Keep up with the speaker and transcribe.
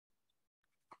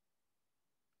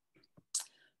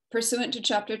Pursuant to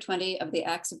Chapter 20 of the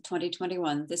Acts of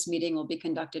 2021, this meeting will be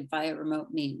conducted via remote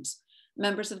means.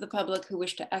 Members of the public who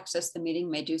wish to access the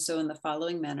meeting may do so in the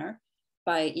following manner: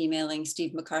 by emailing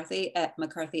Steve McCarthy at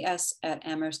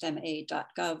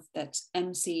mccarthys@amherstma.gov. That's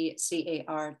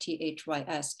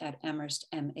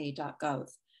mccarthys@amherstma.gov.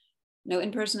 No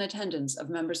in-person attendance of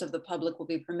members of the public will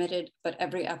be permitted, but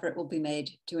every effort will be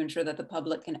made to ensure that the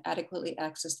public can adequately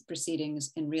access the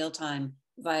proceedings in real time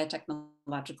via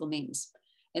technological means.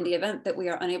 In the event that we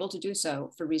are unable to do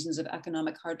so for reasons of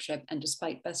economic hardship and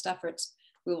despite best efforts,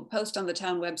 we will post on the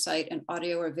town website an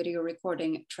audio or video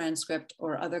recording, transcript,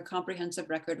 or other comprehensive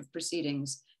record of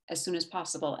proceedings as soon as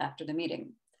possible after the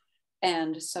meeting.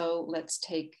 And so let's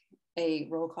take a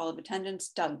roll call of attendance.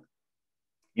 Doug.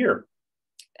 Here.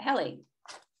 Hallie.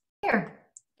 Here.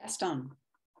 Gaston.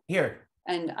 Here.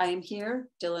 And I am here.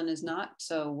 Dylan is not,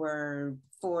 so we're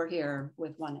 4 here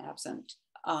with 1 absent.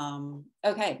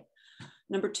 Okay.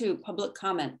 Number 2, public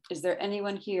comment. Is there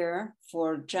anyone here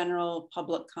for general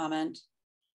public comment?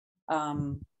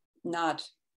 Not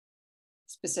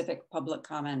specific public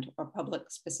comment or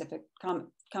public specific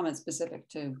comment specific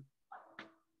to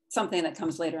something that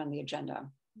comes later on the agenda.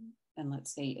 And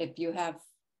let's see, if you have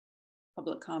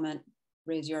public comment,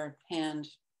 raise your hand,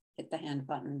 hit the hand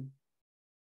button.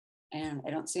 And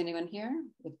I don't see anyone here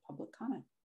with public comment.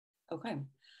 Okay.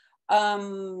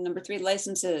 Number 3,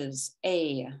 licenses.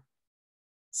 A,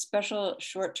 special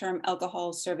short-term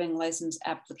alcohol serving license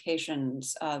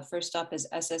applications. First up is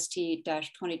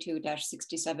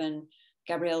SST-22-67,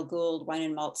 Gabrielle Gould, Wine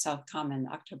and Malt, South Common,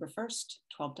 October 1st,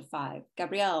 12 to 5.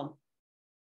 Gabrielle.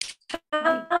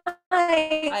 Hi.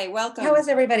 Hi, welcome. How is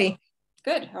everybody?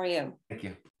 Good, how are you? Thank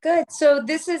you. Good. So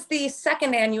this is the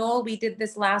 2nd annual. We did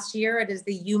this last year. It is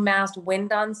the UMass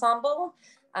Wind Ensemble.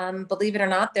 Believe it or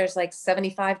not, there's like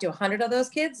 75 to 100 of those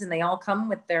kids, and they all come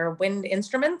with their wind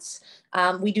instruments.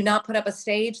 We do not put up a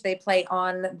stage. They play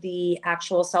on the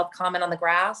actual South Common on the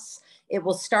grass. It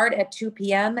will start at 2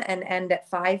 p.m. and end at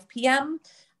 5 p.m.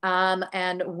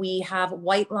 And we have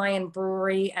White Lion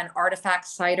Brewery and Artifact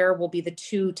Cider will be the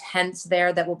 2 tents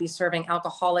there that will be serving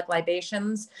alcoholic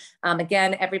libations.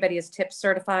 Again, everybody is tip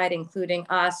certified, including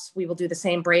us. We will do the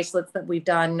same bracelets that we've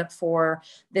done for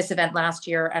this event last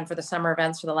year and for the summer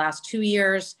events for the last 2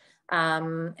 years.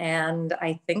 And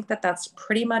I think that that's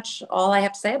pretty much all I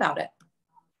have to say about it.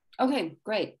 Okay,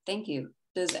 great, thank you.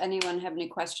 Does anyone have any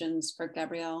questions for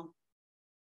Gabrielle?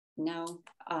 No.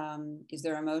 Is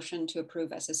there a motion to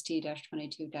approve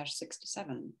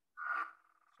SST-22-67?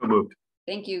 So moved.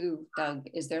 Thank you, Doug.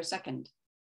 Is there a second?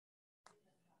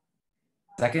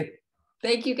 Second.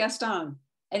 Thank you, Gaston.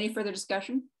 Any further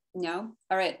discussion? No?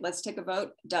 All right, let's take a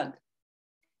vote. Doug.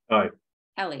 Aye.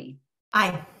 Hallie.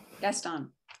 Aye.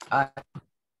 Gaston. Aye.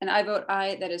 And I vote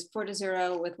aye. That is 4 to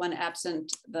 0 with 1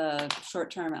 absent. The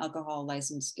short-term alcohol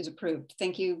license is approved.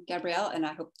 Thank you, Gabrielle, and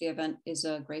I hope the event is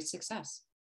a great success.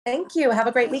 Thank you. Have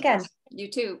a great weekend. You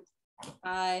too.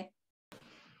 Bye.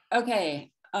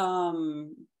 Okay.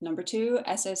 Number 2,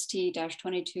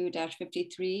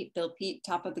 SST-22-53, Bill Pete,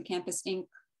 Top of the Campus Inc.,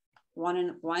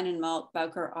 Wine and Malt,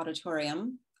 Bowker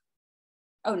Auditorium.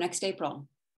 Oh, next April,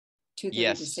 2:30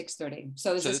 yes. to 6:30.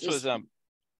 So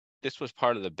this was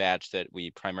part of the batch that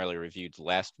we primarily reviewed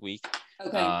last week.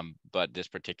 Okay. But this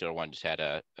particular one just had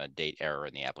a date error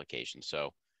in the application,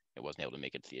 so it wasn't able to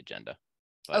make it to the agenda.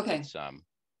 But okay. It's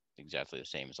exactly the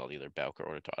same as all the other Bowker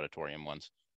Auditorium ones.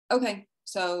 Okay,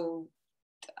 so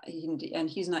and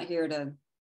he's not here to.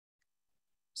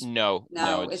 No,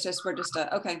 it's just we're just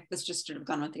okay. Let's just sort of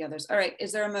gone with the others. All right,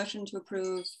 is there a motion to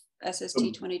approve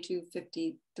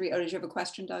SST-22-53? Oh, did you have a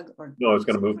question, Doug? Or no, I was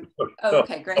going to move. Oh,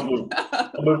 okay, great.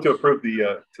 I'll move to approve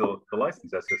the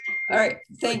license SST. All right,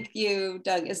 thank you,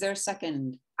 Doug. Is there a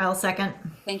second? I'll second.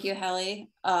 Thank you,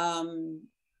 Hallie.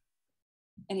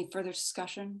 Any further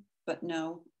discussion? But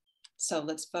no. So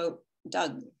let's vote.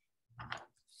 Doug.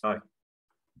 Aye.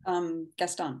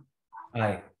 Gaston.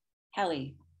 Aye.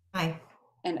 Hallie. Aye.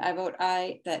 And I vote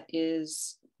aye. That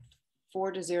is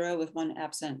 4 to 0 with 1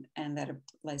 absent, and that a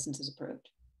license is approved.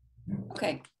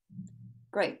 Okay,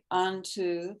 great. On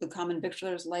to the common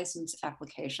victualers license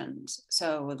applications.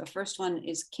 So the first one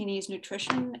is Keeney's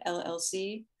Nutrition,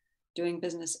 LLC, doing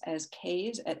business as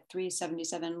K's at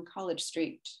 377 College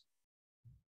Street.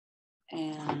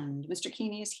 And Mr.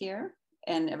 Keeney is here,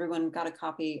 and everyone got a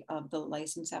copy of the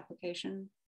license application.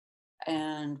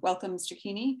 And welcome, Mr.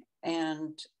 Keeney.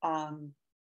 And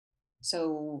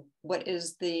so why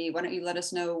don't you let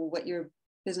us know what your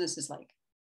business is like?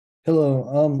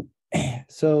 Hello.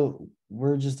 So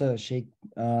we're just a shake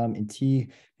and tea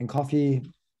and coffee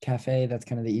cafe. That's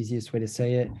kind of the easiest way to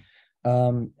say it.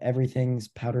 Everything's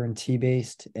powder and tea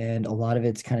based, and a lot of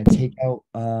it's kind of takeout.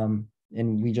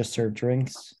 And we just serve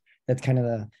drinks. That's kind of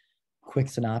the quick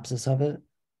synopsis of it.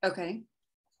 Okay.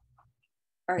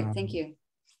 All right, thank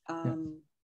Um, you.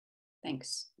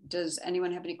 Thanks. Does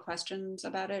anyone have any questions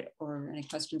about it or any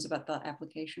questions about the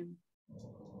application?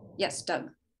 Yes,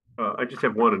 Doug. I just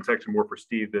have one, and it's actually more for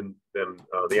Steve than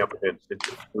the applicant.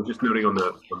 We're just noting on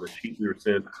the sheet we were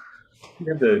sent, we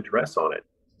have the address on it.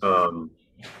 So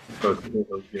it's,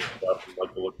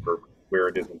 like to look for where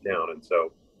it is in town, and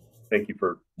so thank you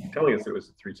for telling us it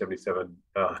was 377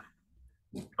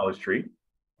 College Street.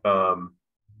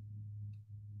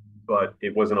 But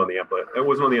it wasn't on the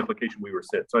application we were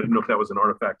sent. So I didn't know if that was an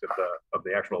artifact of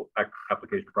the actual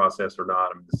application process or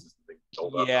not. I mean, this is the thing.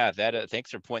 Yeah, that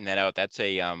thanks for pointing that out. That's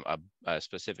a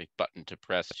specific button to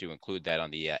press to include that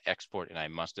on the export, and I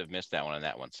must have missed that one on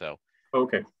that one. So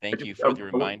okay, thank you for the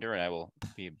reminder, and I will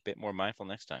be a bit more mindful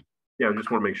next time. Yeah, I just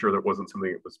want to make sure there wasn't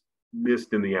something that was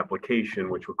missed in the application,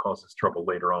 which would cause us trouble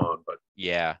later on. But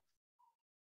yeah,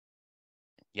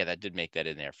 that did make that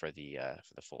in there for the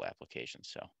full application.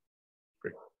 So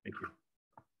great, thank you.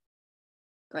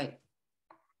 Great.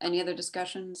 Any other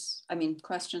discussions? I mean,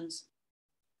 questions?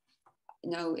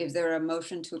 No, is there a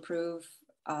motion to approve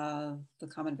the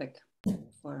common vic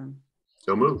for?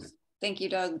 So moved. Thank you,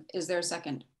 Doug. Is there a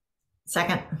second?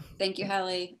 Second. Thank you,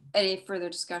 Hallie. Any further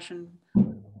discussion?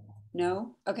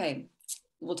 No? Okay,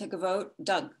 we'll take a vote.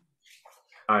 Doug?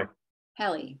 Aye.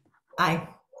 Hallie? Aye.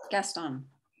 Gaston?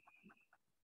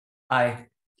 Aye.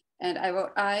 And I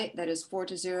vote aye. That is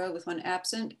 4-0 with one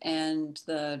absent, and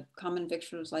the common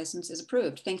victuals license is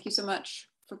approved. Thank you so much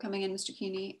for coming in, Mr.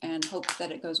 Keeney, and hope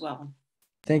that it goes well.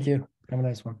 Thank you. Have a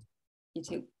nice one. You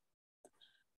too.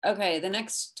 Okay, the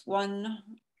next one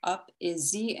up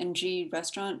is Z&G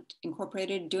Restaurant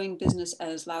Incorporated, doing business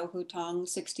as Lao Hu Tong,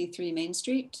 63 Main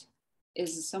Street.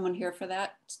 Is someone here for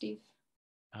that, Steve?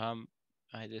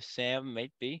 Either Sam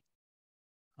might be.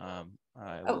 There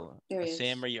he is.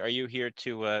 Sam, are you here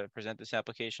to present this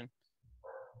application?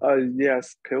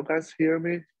 Yes. Can you guys hear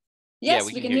me? Yes, we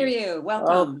we can can hear hear you.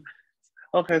 Welcome.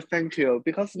 Okay, thank you.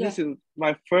 Because this is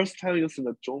my first time using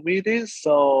the Zoom meeting,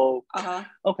 so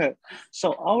okay.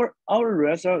 So our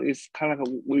restaurant is kind of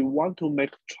we want to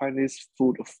make Chinese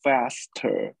food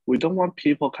faster. We don't want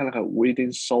people kind of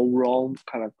waiting so long,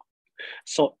 kind of.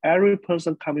 So every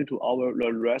person coming to our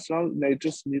restaurant, they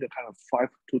just need a kind of 5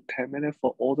 to 10 minutes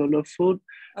for order the food.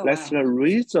 That's the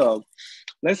reason.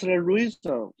 That's the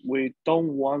reason we don't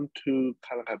want to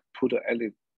kind of put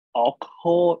any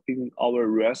alcohol in our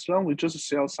restaurant. We just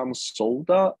sell some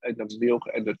soda and the milk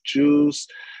and the juice,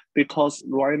 because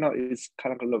right now it's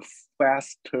kind of the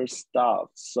faster stuff.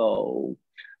 So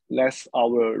that's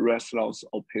our restaurant's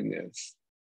opinions.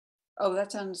 Oh,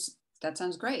 that sounds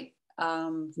great.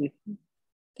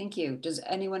 Thank you. Does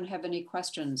anyone have any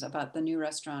questions about the new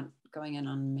restaurant going in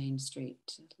on Main Street,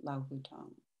 Lao Hu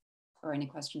Tong, or any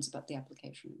questions about the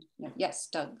application? No. Yes,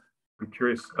 Doug. I'm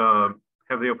curious,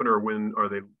 have they opened, or when are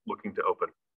they looking to open?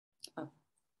 Oh.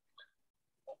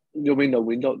 You mean the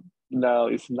window? No,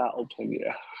 it's not open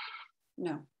yet.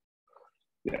 No.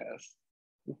 Yes.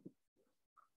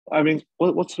 I mean,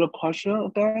 what's the question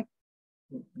again?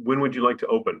 When would you like to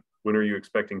open? When are you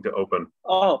expecting to open?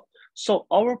 Oh, so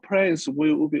our plans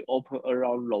will be open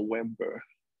around November.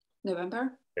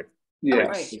 November? Okay. Yes. Oh,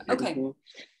 right. Okay.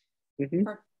 Mm-hmm.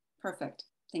 Perfect.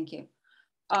 Thank you.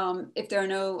 If there are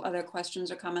no other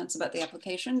questions or comments about the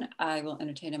application, I will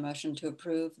entertain a motion to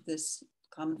approve this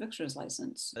common victuals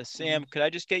license. Sam, could I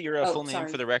just get your full name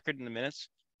for the record in the minutes?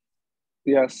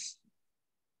 Yes.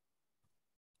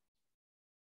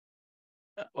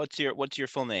 What's your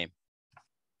full name?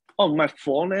 Oh, my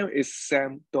full name is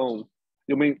Sam Dong.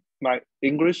 You mean my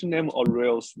English name or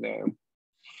real name?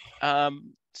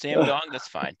 Sam Dong, that's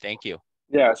fine. Thank you.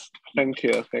 Yes, thank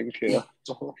you. Thank you.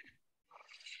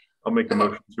 I'll make a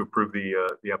motion to approve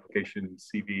the application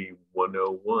CV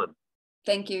 101.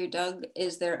 Thank you, Doug.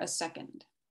 Is there a second?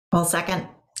 Well, second.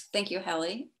 Thank you,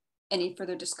 Hallie. Any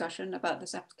further discussion about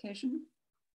this application?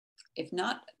 If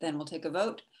not, then we'll take a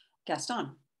vote.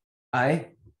 Gaston. Aye.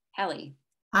 Hallie.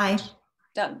 Aye.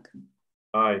 Doug.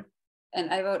 Aye. And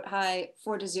I vote aye,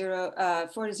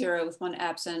 4-0 with one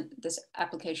absent. This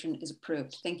application is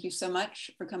approved. Thank you so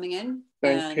much for coming in.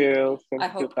 Thank you. I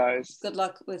Thank you, hope guys. good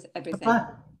luck with everything. Good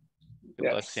luck.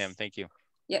 Good luck, Sam. Thank you.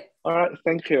 Yep. All right.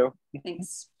 Thank you.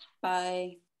 Thanks.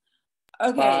 Bye.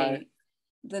 Okay. Bye.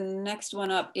 The next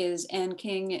one up is Ann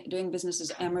King, doing business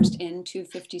as Amherst Inn,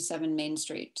 257 Main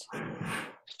Street.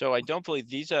 So I don't believe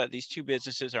these two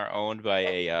businesses are owned by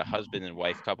a husband and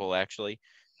wife couple, actually.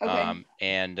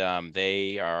 Okay.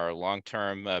 They are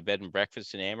long-term bed and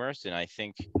breakfast in Amherst. And I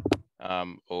think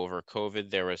over COVID,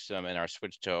 there was some, in our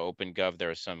switch to OpenGov, there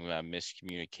was some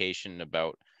miscommunication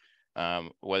about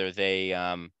whether they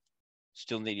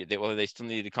whether they still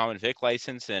needed a common vic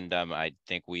license. And I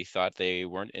think we thought they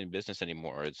weren't in business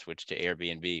anymore. It switched to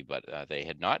Airbnb, but they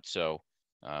had not. So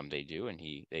they do. And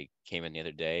they came in the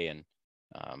other day, and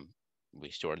we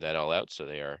sorted that all out. So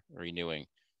they are renewing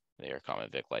their common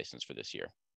vic license for this year.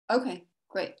 Okay,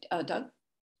 great. Doug?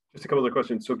 Just a couple of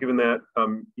questions. So given that,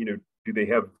 do they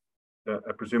have,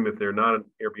 I presume if they're not an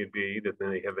Airbnb, that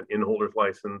then they have an in-holders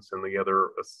license and the other,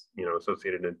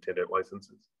 associated attendant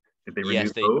licenses? Did they renew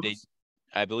those?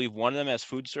 I believe one of them has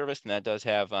food service, and that does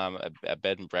have a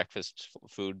bed and breakfast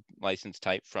food license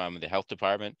type from the health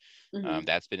department. Mm-hmm.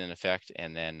 That's been in effect.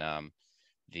 And then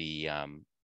the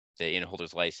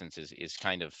in-holders license is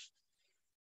kind of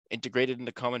integrated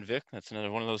into common vic. That's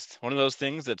another one of those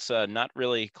things that's not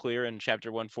really clear in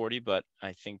chapter 140, but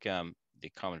I think the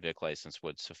common vic license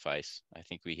would suffice. I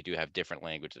think we do have different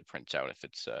language that prints out if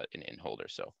it's an in-holder.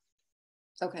 So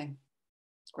okay,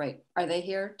 great. Are they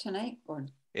here tonight, or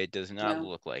it does not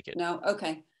look like it? No.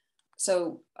 Okay.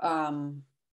 So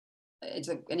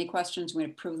any questions? We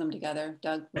approve them together.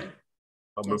 Doug?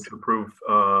 I'll move to approve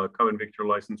common victular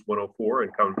license 104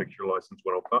 and common victular license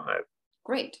 105.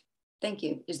 Great. Thank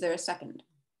you. Is there a second?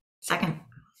 Second.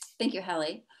 Thank you,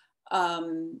 Hallie.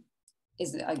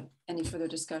 Is there any further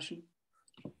discussion?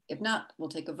 If not, we'll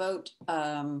take a vote.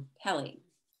 Hallie?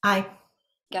 Aye.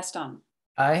 Gaston?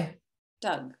 Aye.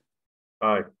 Doug?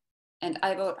 Aye. And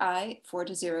I vote aye,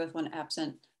 4-0 with 1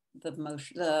 absent.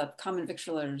 The common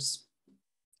victualers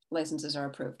licenses are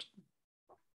approved.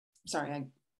 Sorry, I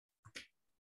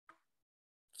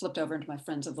flipped over into my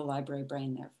friends of the library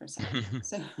brain there for a second.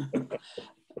 So,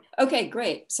 okay,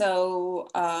 great. So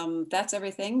that's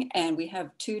everything. And we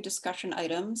have 2 discussion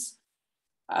items.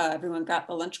 Everyone got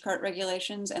the lunch cart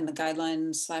regulations and the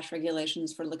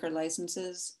guidelines/regulations for liquor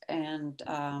licenses. And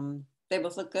they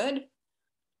both look good.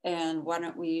 And why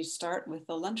don't we start with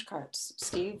the lunch carts?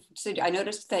 Steve, so I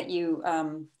noticed that you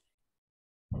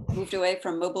moved away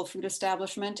from mobile food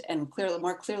establishment and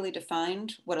more clearly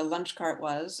defined what a lunch cart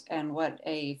was and what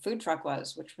a food truck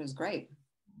was, which was great.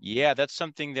 Yeah, that's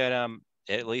something that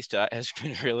at least has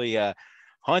been really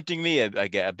haunting me a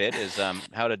bit, is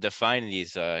how to define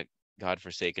these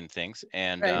godforsaken things.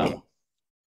 And right.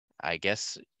 I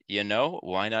guess,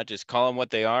 why not just call them what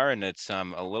they are? And it's a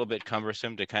little bit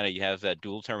cumbersome to kind of have that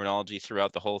dual terminology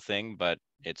throughout the whole thing, but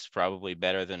it's probably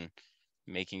better than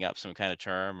making up some kind of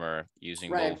term or using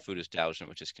mobile food establishment,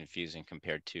 which is confusing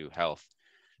compared to health.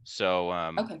 So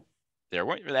okay. There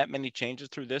weren't that many changes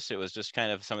through this. It was just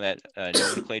kind of some of that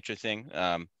nomenclature thing.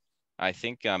 I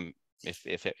think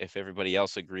if everybody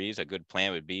else agrees, a good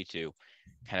plan would be to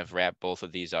kind of wrap both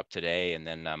of these up today and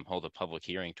then hold a public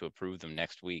hearing to approve them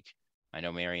next week. I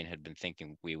know Marion had been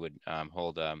thinking we would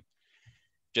hold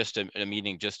just a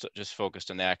meeting just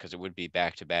focused on that, because it would be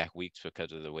back-to-back weeks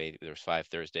because of the way there's 5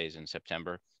 Thursdays in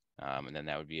September, and then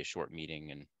that would be a short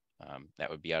meeting, and that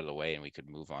would be out of the way, and we could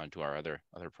move on to our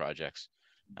other projects.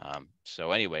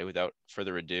 So anyway, without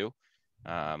further ado,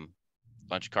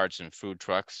 lunch carts and food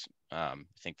trucks, I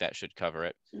think that should cover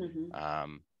it.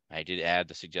 Mm-hmm. I did add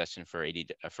the suggestion for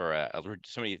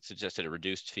somebody suggested a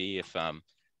reduced fee if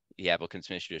the applicants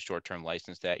issued a short-term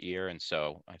license that year, and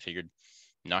so I figured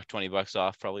knock $20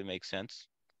 off probably makes sense.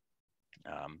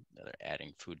 They're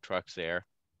adding food trucks there.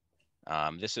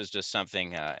 This is just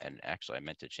something, and actually I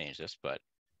meant to change this, but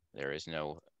there is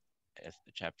no, if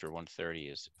the chapter 130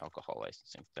 is alcohol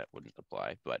licensing, that wouldn't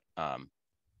apply, but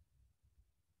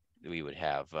we would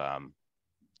have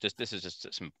this is just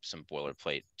some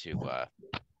boilerplate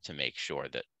to make sure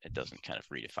that it doesn't kind of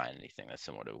redefine anything that's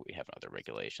similar to what we have in other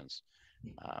regulations.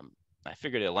 I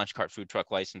figured a lunch cart food truck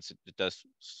license, it does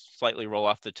slightly roll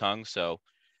off the tongue, so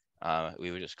we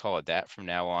would just call it that from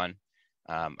now on.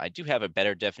 I do have a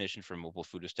better definition for mobile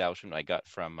food establishment I got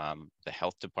from the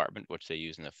health department, which they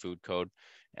use in the food code.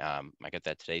 I got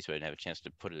that today, so I didn't have a chance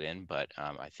to put it in, but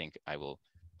I think I will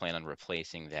plan on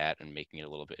replacing that and making it a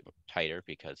little bit tighter,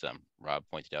 because Rob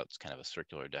pointed out it's kind of a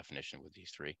circular definition with these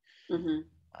 3. Mm-hmm.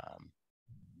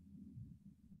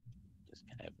 Just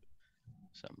kind of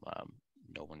some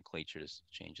nomenclature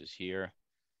changes here,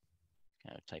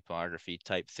 kind of typography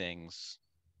type things.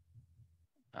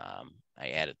 I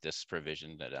added this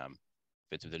provision that if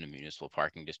it's within a municipal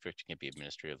parking district, it can be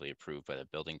administratively approved by the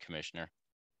building commissioner.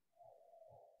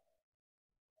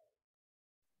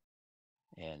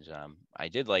 And I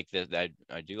did like that.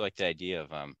 I do like the idea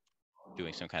of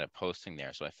doing some kind of posting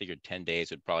there. So I figured 10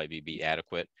 days would probably be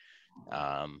adequate.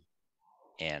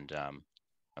 And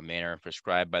a manner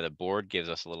prescribed by the board gives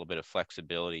us a little bit of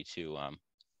flexibility to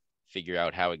figure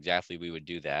out how exactly we would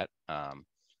do that.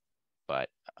 But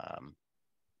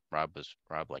Rob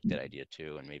liked that idea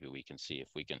too, and maybe we can see if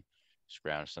we can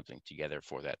scrounge something together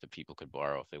for that people could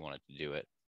borrow if they wanted to do it.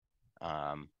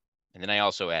 And then I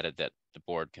also added that the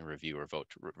board can review or vote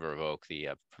to revoke the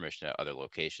permission at other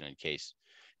location in case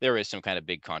there is some kind of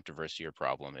big controversy or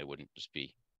problem. It wouldn't just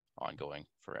be ongoing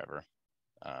forever.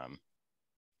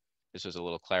 This was a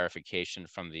little clarification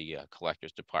from the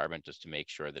collector's department just to make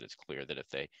sure that it's clear that if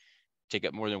they take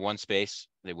up more than one space,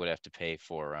 they would have to pay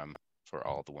for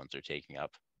all the ones they're taking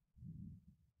up.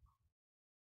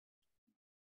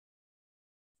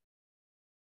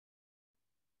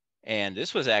 And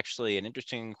this was actually an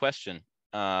interesting question.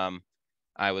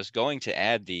 I was going to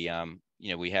add the,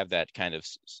 we have that kind of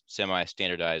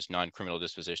semi-standardized non-criminal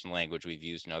disposition language we've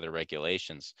used in other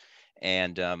regulations.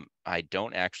 And I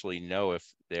don't actually know if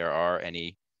there are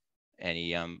any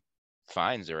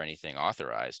fines or anything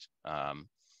authorized.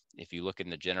 If you look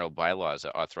in the general bylaws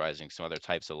authorizing some other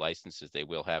types of licenses, they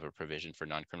will have a provision for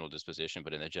non-criminal disposition,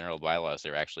 but in the general bylaws,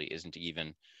 there actually isn't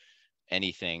even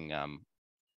anything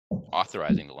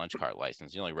authorizing the lunch cart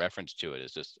license. The only reference to it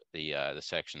is just the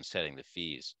section setting the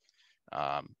fees.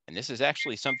 And this is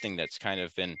actually something that's kind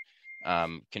of been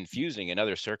confusing in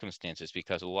other circumstances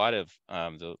because a lot of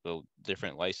the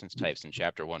different license types in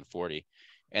Chapter 140,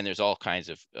 and there's all kinds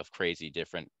of crazy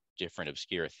different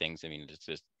obscure things. I mean, it's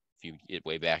just, if you get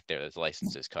way back there, there's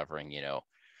licenses covering,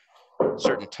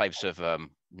 certain types of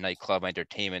nightclub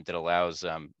entertainment that allows,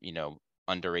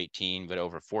 under 18, but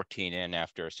over 14 in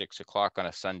after 6 o'clock on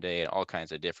a Sunday and all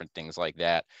kinds of different things like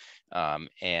that.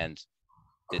 And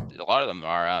a lot of them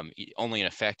are only in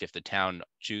effect if the town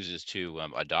chooses to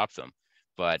adopt them.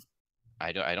 But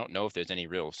I don't know if there's any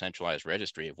real centralized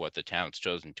registry of what the town's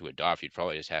chosen to adopt. You'd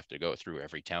probably just have to go through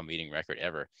every town meeting record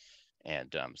ever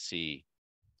and see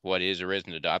what is or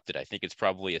isn't adopted. I think it's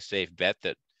probably a safe bet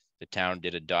that the town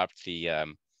did adopt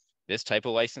the this type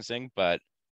of licensing, but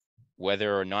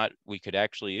whether or not we could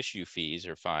actually issue fees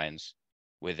or fines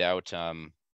without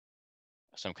some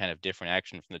kind of different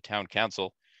action from the town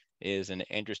council is an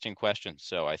interesting question.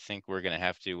 So I think we're going to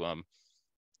have to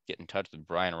get in touch with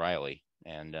Brian Riley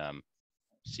and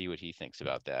see what he thinks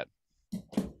about that.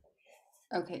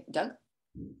 Okay, Doug?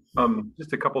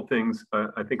 Just a couple things.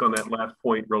 I think on that last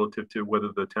point relative to whether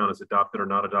the town has adopted or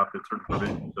not adopted certain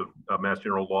provisions of Mass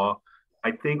General Law,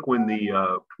 I think when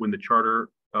the charter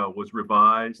was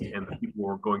revised and the people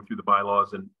were going through the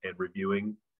bylaws and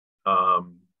reviewing,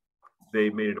 they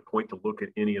made it a point to look at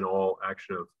any and all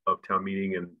action of town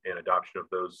meeting and adoption of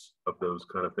those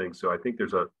kind of things. So I think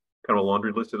there's a kind of a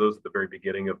laundry list of those at the very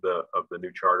beginning of the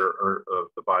new charter or of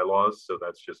the bylaws. So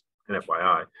that's just an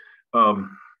FYI.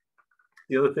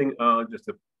 The other thing, just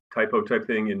a typo type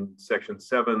thing in section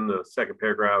 7, the second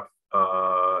paragraph,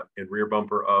 and rear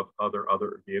bumper of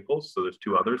other vehicles. So there's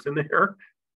 2 others in there.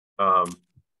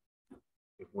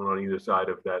 One on either side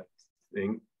of that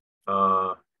thing.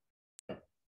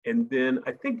 And then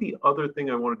I think the other thing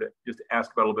I wanted to just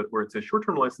ask about a little bit, where it says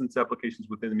short-term license applications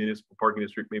within the municipal parking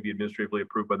district may be administratively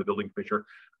approved by the building commissioner.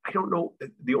 I don't know.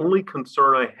 The only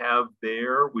concern I have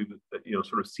there, we've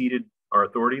sort of ceded our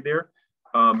authority there.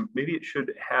 Maybe it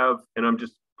should have, and I'm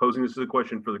just posing this as a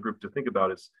question for the group to think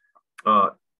about, is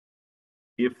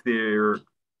if there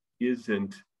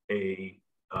isn't a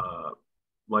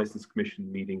license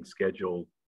commission meeting scheduled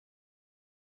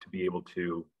to be able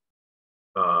to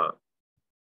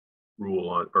rule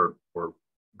on or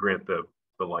grant the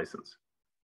license.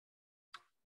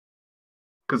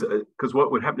 Because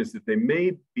what would happen is that they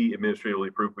may be administratively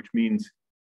approved, which means,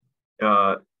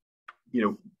 I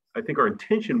think our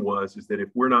intention is that if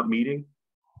we're not meeting,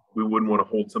 we wouldn't want to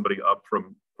hold somebody up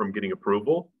from getting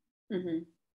approval. Mm-hmm.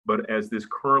 But as this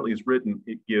currently is written,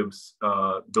 it gives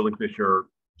building commissioner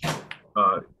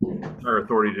entire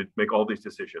authority to make all these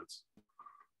decisions.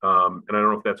 And I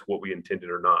don't know if that's what we intended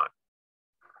or not.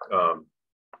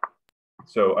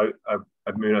 So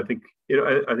I mean, I think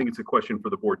it's a question for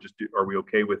the board. Just are we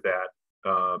okay with that?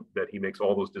 That he makes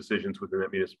all those decisions within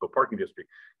that municipal parking district,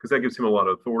 because that gives him a lot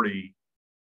of authority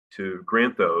to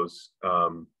grant those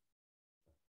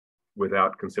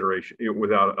without consideration,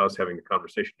 without us having the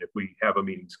conversation. If we have a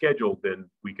meeting scheduled, then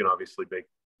we can obviously make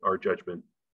our judgment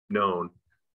known.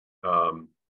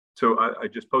 So I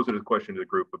just posed it as a question to the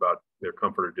group about their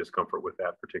comfort or discomfort with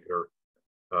that particular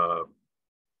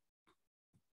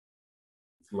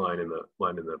line in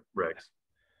the regs.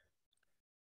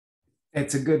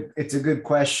 It's a good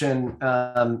question,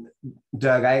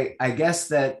 Doug. I guess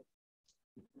that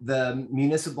the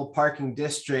municipal parking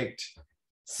district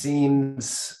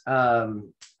seems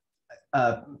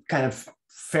kind of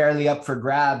fairly up for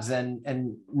grabs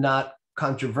and not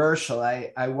controversial,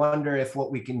 I wonder if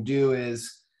what we can do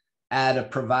is add a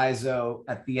proviso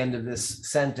at the end of this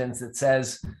sentence that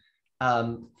says,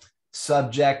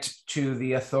 subject to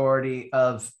the authority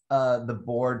of the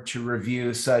board to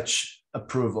review such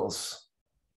approvals.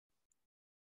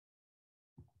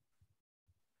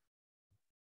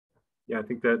 Yeah, I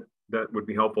think that would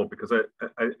be helpful, because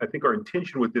I think our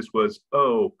intention with this was,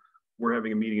 oh, we're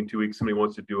having a meeting in 2 weeks. Somebody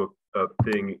wants to do a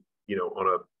thing, you know, on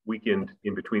a weekend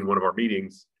in between one of our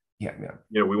meetings. Yeah.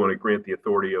 You know, we want to grant the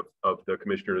authority of the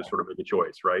commissioner to sort of make a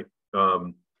choice, right?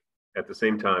 At the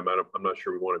same time, I'm not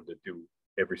sure we want him to do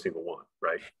every single one,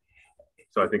 right?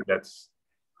 So I think that's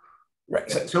right.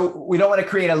 So we don't want to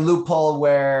create a loophole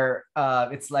where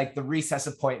it's like the recess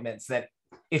appointments, that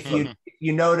if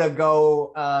you know to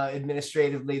go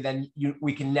administratively, then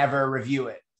we can never review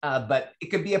it. But it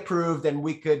could be approved, and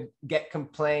we could get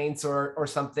complaints or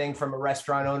something from a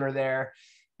restaurant owner there,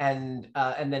 and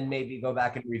then maybe go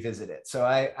back and revisit it. So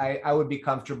I would be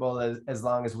comfortable as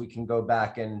long as we can go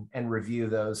back and review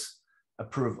those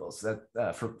approvals.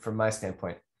 That from my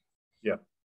standpoint. Yeah.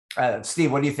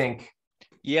 Steve, what do you think?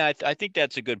 Yeah, I think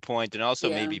that's a good point, and also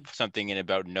maybe something in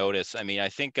about notice. I mean, I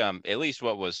think at least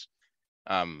what was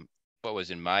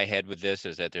in my head with this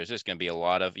is that there's just going to be a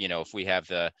lot of, you know, if we have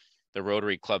the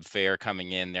Rotary Club fair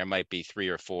coming in, there might be 3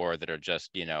 or 4 that are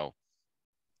just, you know,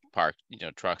 parked, you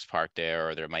know, trucks parked there,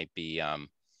 or there might be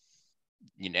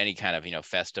you know, any kind of, you know,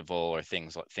 festival or thing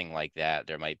like that.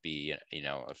 There might be, you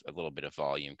know, a little bit of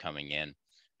volume coming in,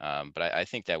 but I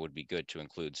think that would be good to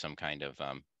include some kind of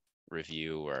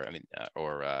review,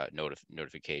 or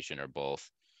notification, or both.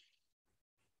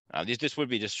 This would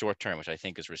be just short term, which I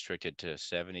think is restricted to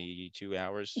 72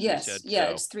 hours. Yes, said, yeah,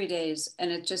 so. it's 3 days,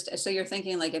 and it just, so you're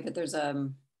thinking like if there's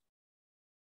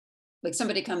like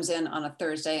somebody comes in on a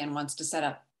Thursday and wants to set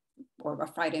up, or a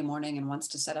Friday morning and wants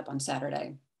to set up on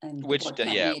Saturday, and which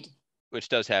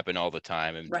does happen all the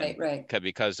time, and right,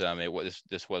 because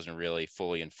this wasn't really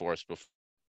fully enforced before.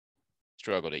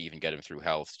 Struggle to even get them through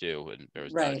health too, and there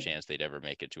was not a chance they'd ever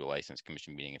make it to a license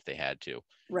commission meeting if they had to.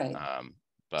 Right.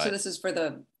 But so this is for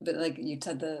the like you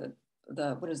said, the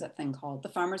what is that thing called? The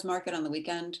farmers market on the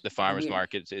weekend. The farmers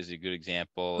market is a good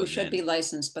example. Who should be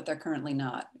licensed, but they're currently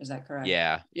not. Is that correct?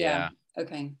 Yeah.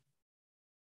 Okay.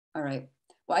 All right.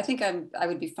 Well, I think I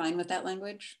would be fine with that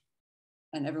language,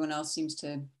 and everyone else seems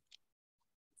to.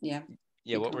 Yeah.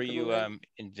 Yeah, what were you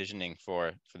envisioning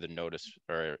for the notice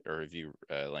or review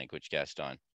language,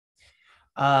 Gaston?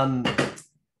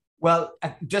 Well,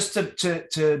 just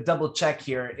to double check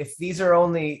here, if these are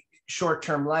only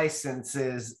short-term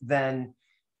licenses, then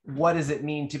what does it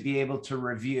mean to be able to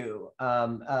review?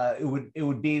 It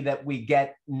would be that we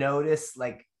get notice,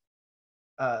 like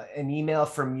an email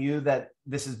from you that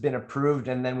this has been approved,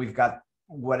 and then we've got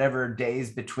whatever days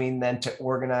between then to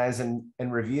organize and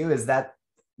review. Is that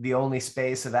the only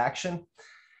space of action?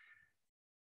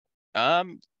 I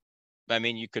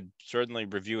mean, you could certainly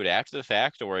review it after the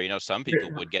fact, or, you know, some people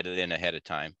would get it in ahead of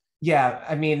time. Yeah,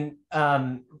 I mean,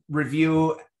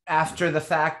 review after the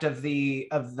fact of the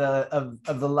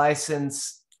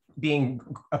license being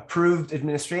approved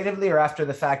administratively, or after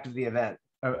the fact of the event,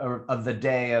 or of the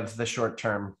day of the short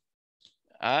term.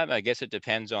 I guess it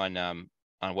depends on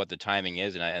what the timing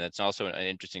is, and it's also an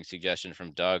interesting suggestion from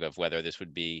Doug of whether this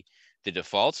would be the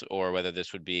default or whether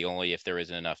this would be only if there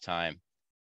isn't enough time.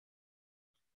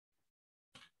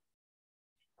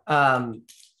 I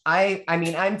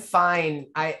mean, I'm fine.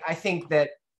 I think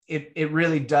that it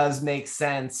really does make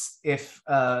sense if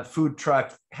a food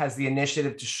truck has the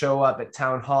initiative to show up at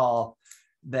town hall,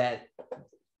 that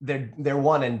they're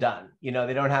one and done. You know,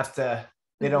 they don't have to.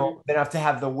 They don't have to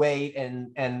have the wait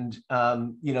and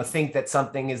you know, think that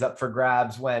something is up for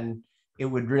grabs when it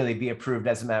would really be approved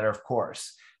as a matter of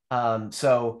course.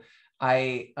 So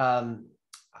I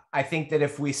think that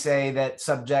if we say that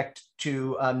subject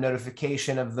to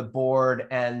notification of the board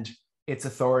and its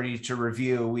authority to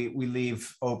review, we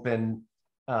leave open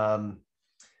the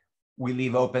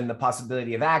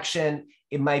possibility of action.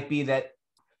 It might be that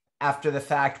after the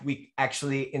fact, we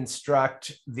actually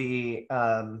instruct the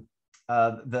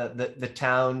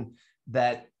town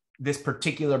that this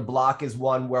particular block is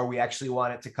one where we actually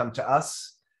want it to come to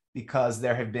us because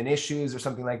there have been issues or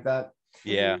something like that.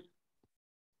 Yeah.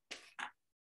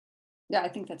 Yeah, I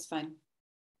think that's fine.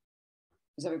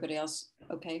 Is everybody else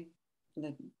okay?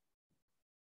 Okay.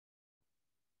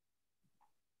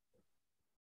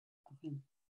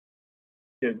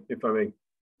 Yeah, if I may.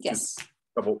 Yes.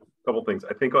 Couple things.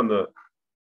 I think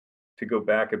to go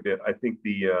back a bit, I think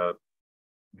the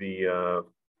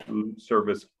food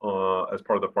service as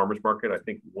part of the farmers market. I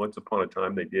think once upon a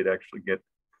time they did actually get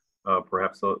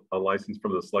perhaps a license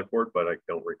from the select board, but I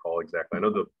don't recall exactly. I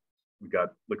know that we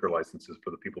got liquor licenses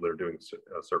for the people that are doing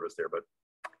service there, but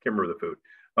I can't remember the food.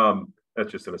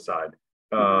 That's just an aside.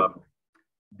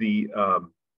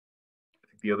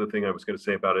 The other thing I was going to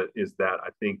say about it is that I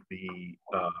think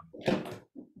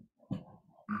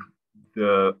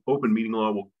the open meeting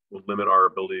law will limit our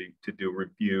ability to do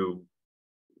review.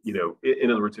 You know,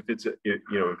 in other words, if it's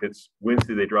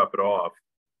Wednesday, they drop it off,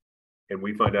 and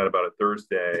we find out about it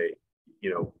Thursday, you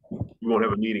know, we won't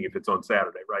have a meeting if it's on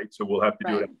Saturday, right? So we'll have to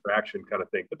do it after action kind of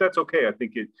thing. But that's okay. I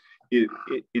think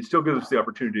it still gives us the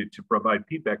opportunity to provide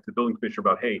feedback to the building commissioner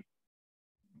about, hey,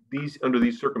 under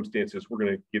these circumstances, we're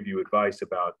going to give you advice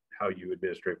about how you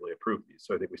administratively approve these.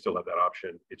 So I think we still have that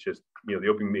option. It's just, you know, the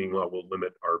open meeting law will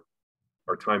limit our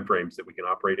timeframes that we can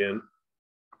operate in.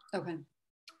 Okay.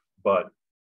 But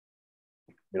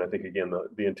I think again,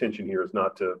 the intention here is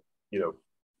not to, you know,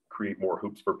 create more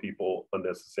hoops for people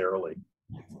unnecessarily.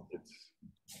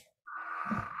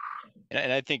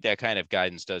 And I think that kind of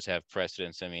guidance does have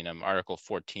precedence. I mean, Article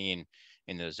 14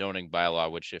 in the zoning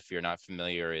bylaw, which if you're not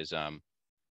familiar is a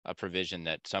provision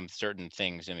that some certain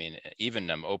things, I mean,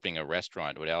 even opening a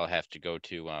restaurant would all have to go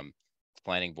to the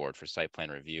planning board for site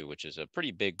plan review, which is a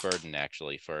pretty big burden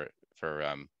actually for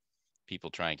people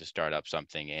trying to start up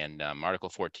something. And Article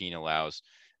 14 allows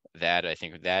that. I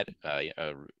think that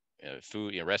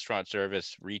food, restaurant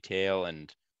service, retail,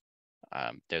 and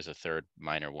there's a third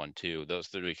minor one too. Those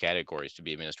three categories to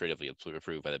be administratively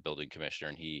approved by the building commissioner,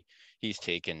 and he's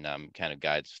taken kind of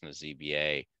guidance from the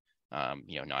ZBA.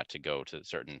 You know, not to go to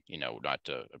certain, you know, not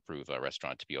to approve a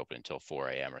restaurant to be open until 4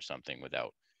 a.m. or something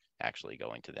without actually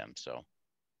going to them. So.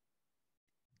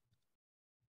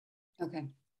 Okay,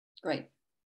 great.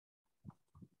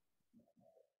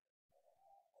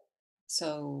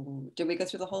 So did we go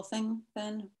through the whole thing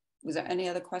then? Was there any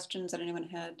other questions that anyone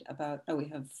had about,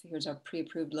 here's our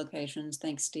pre-approved locations.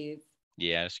 Thanks, Steve.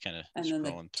 Yeah, it's kind of. And then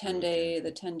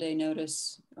the 10-day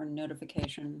notice or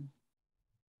notification.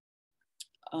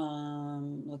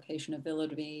 Location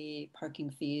ability, parking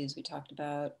fees, we talked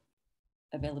about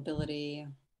availability.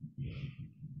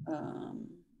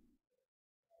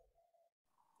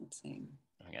 Let's see.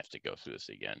 I'm gonna have to go through this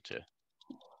again to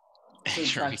food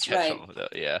sure trucks, right?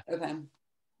 Yeah. Okay.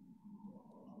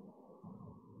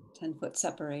 10-foot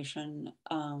separation.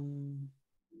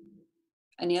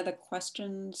 Any other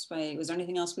questions? Was there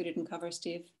anything else we didn't cover,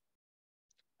 Steve?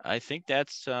 I think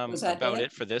that's about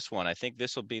it for this one. I think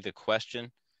this will be the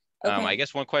question. Okay. I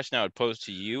guess one question I would pose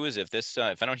to you is if this,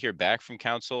 if I don't hear back from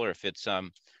council, or if it's,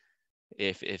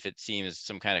 if it seems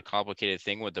some kind of complicated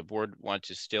thing, would the board want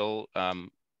to still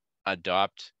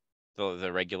adopt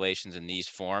the regulations in these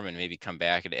form and maybe come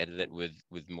back and edit it with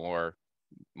more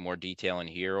detail in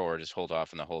here, or just hold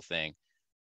off on the whole thing?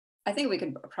 I think we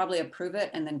could probably approve it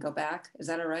and then go back. Is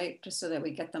that all right? Just so that we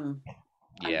get them.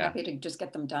 Yeah. I'm happy to just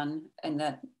get them done and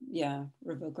that,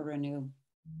 revoke or renew.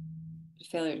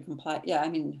 Failure to comply. Yeah, I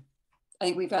mean, I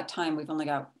think we've got time. We've only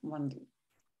got one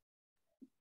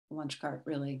lunch cart,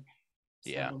 really.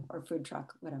 So, yeah. Or food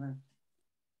truck, whatever.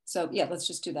 So yeah, let's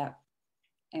just do that.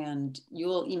 And you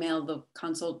will email the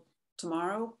consul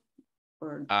tomorrow,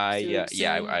 or I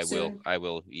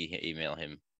will email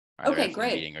him. Okay,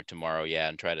 great. Meeting or tomorrow, yeah,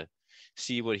 and try to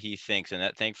see what he thinks.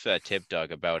 And thanks for that tip,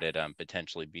 Doug, about it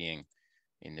potentially being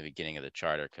in the beginning of the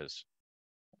charter, because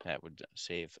that would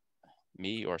save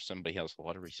me or somebody else a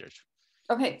lot of research.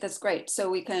 Okay, that's great. So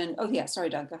we can, sorry,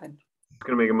 Doug, go ahead. I'm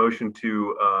going to make a motion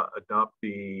to adopt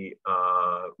the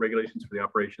regulations for the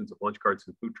operations of lunch carts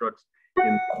and food trucks in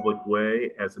a public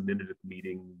way as amended at the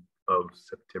meeting of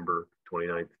September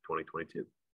 29th, 2022.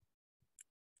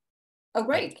 Oh,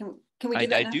 great. Can we do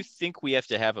that I now? do think we have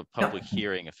to have a public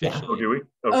hearing officially. Oh, do we? Okay.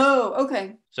 Oh,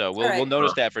 okay. So we'll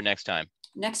notice that for next time.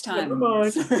 Next time.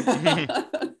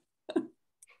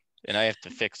 And I have to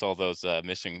fix all those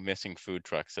missing food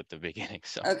trucks at the beginning.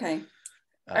 So okay.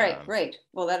 All right, great.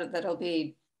 Well, that'll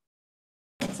be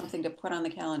something to put on the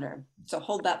calendar. So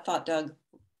hold that thought, Doug.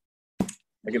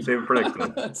 I can save it for next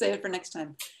time. Save it for next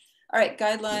time. All right,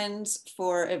 guidelines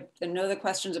for, if there are no other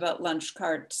questions about lunch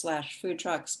cart / food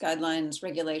trucks, guidelines,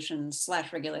 regulations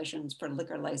 / regulations for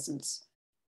liquor licenses.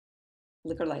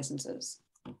 Is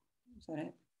that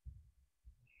it?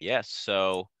 Yes,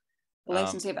 so. The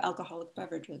licensing of alcoholic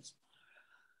beverages.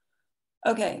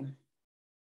 Okay.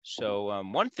 So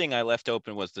one thing I left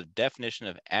open was the definition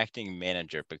of acting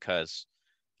manager, because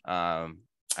we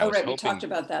talked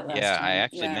about that last time. Yeah, I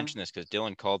actually mentioned this because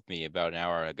Dylan called me about an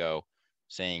hour ago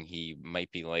saying he might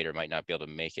be late or might not be able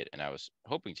to make it. And I was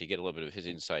hoping to get a little bit of his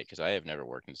insight, because I have never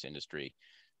worked in this industry.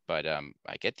 But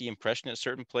I get the impression at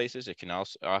certain places it can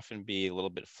also often be a little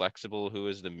bit flexible who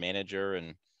is the manager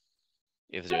and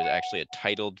if there's actually a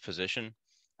titled position.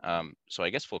 So I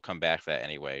guess we'll come back to that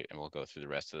anyway, and we'll go through the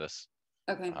rest of this.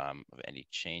 Okay. Of any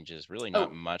changes, really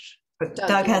not much. But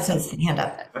Doug has his hand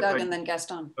up. Doug and then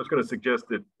Gaston. I was going to suggest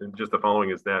that just the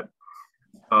following is that,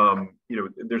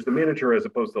 there's the manager as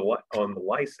opposed to on the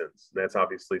license. That's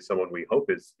obviously someone we hope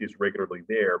is regularly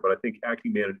there, but I think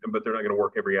acting manager, but they're not going to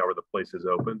work every hour the place is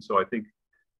open. So I think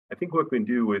what we can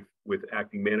do with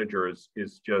acting manager is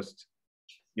just,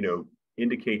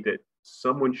 indicate that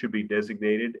someone should be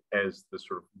designated as the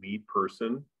sort of lead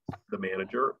person, the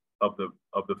manager of the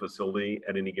facility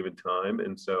at any given time.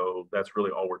 And so that's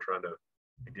really all we're trying to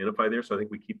identify there. So I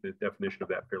think we keep the definition of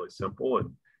that fairly simple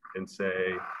and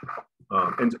say,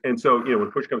 and so, when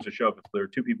push comes to shove, if there are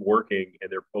two people working and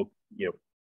they're both,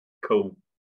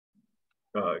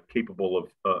 capable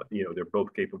of, they're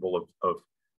both capable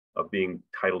of being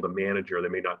titled a manager, they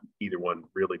may not either one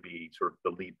really be sort of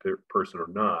the lead person or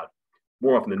not.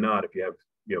 More often than not, if you have,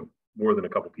 more than a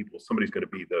couple people, somebody's going to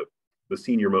be the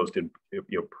senior most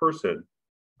person.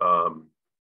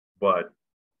 But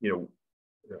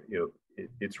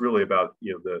it's really about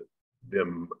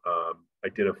them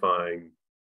identifying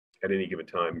at any given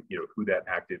time who that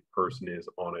active person is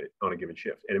on a given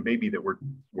shift. And it may be that what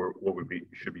we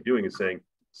should be doing is saying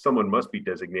someone must be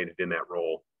designated in that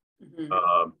role.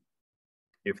 Mm-hmm.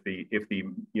 If the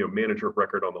manager of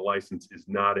record on the license is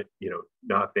not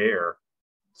there,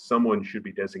 someone should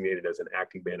be designated as an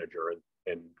acting manager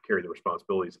and carry the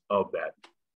responsibilities of that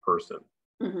person.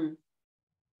 Mm-hmm.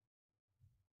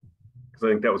 Because I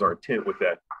think that was our intent with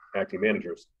that acting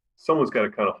managers. Someone's got to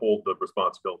kind of hold the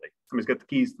responsibility. Somebody's got the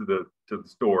keys to the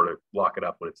store to lock it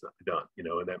up when it's not done,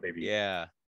 and that may be. Yeah.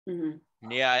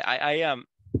 Mm-hmm. Yeah.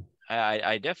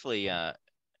 I definitely,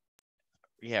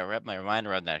 wrap my mind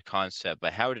around that concept,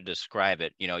 but how to describe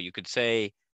it, you could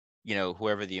say,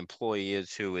 whoever the employee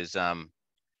is who is,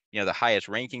 the highest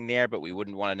ranking there, but we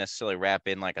wouldn't want to necessarily wrap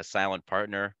in like a silent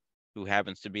partner who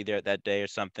happens to be there that day or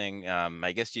something.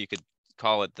 I guess you could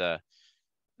call it the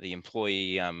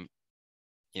employee,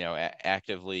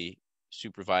 actively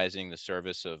supervising the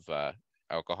service of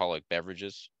alcoholic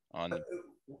beverages on.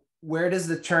 Where does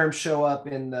the term show up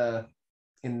in the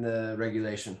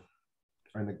regulation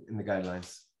or in the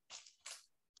guidelines?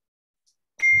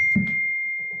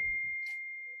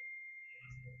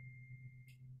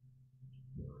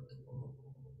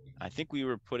 I think we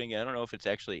were putting it, I don't know if it's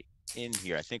actually in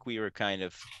here. I think we were kind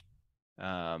of,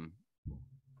 I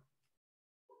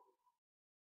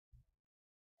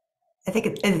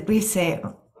think we say,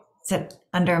 is it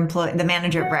under employee, the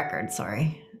manager of record,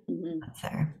 sorry. Mm-hmm. That's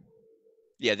there.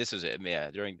 Yeah, this is it. Yeah,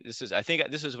 I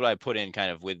think this is what I put in kind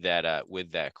of with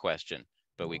that question,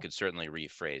 but we could certainly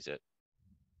rephrase it.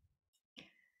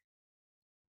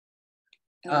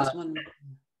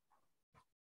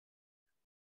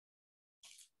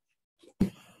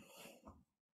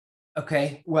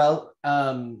 Okay, well,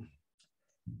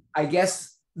 I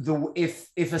guess if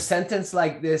a sentence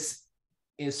like this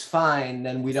is fine,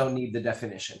 then we don't need the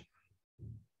definition.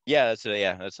 Yeah,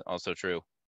 that's also true.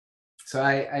 So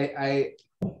I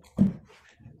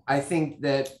think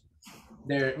that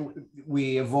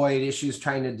we avoid issues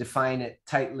trying to define it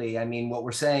tightly. I mean, what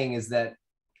we're saying is that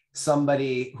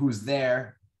somebody who's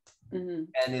there mm-hmm.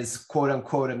 and is quote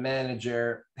unquote a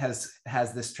manager has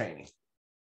this training,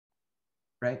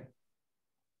 right?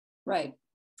 Right.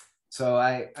 So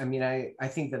I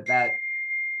think that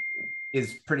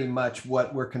is pretty much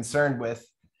what we're concerned with,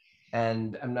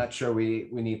 and I'm not sure we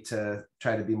need to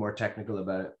try to be more technical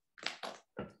about it.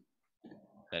 Is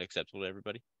that acceptable to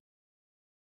everybody?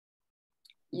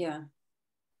 Yeah.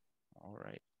 All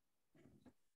right.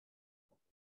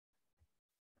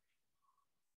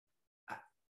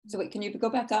 So wait, can you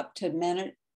go back up to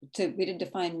we did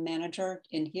define manager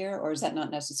in here, or is that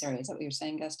not necessary? Is that what you're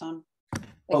saying, Gaston?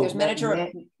 There's manager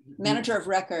of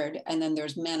record, and then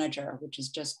there's manager, which is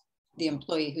just the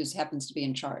employee who happens to be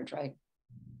in charge, right?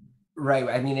 Right.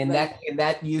 I mean, in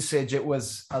that usage, it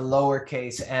was a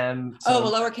lowercase m. So a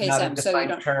lowercase m. So you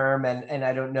don't term, and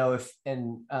I don't know if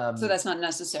so that's not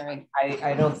necessary.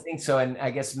 I don't think so, and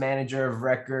I guess manager of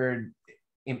record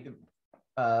kind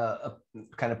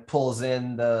of pulls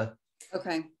in the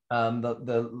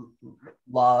the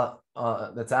law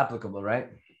that's applicable, right?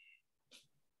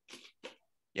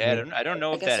 Yeah, I don't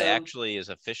know if that actually is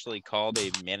officially called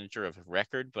a manager of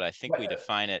record, but I think we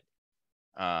define it.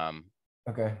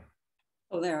 Okay.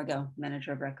 Oh, there we go.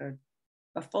 Manager of record,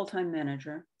 a full-time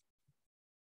manager.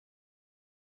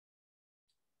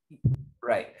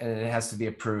 Right, and it has to be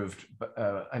approved.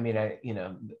 But I mean,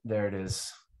 there it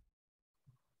is.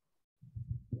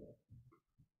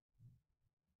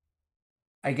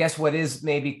 I guess what is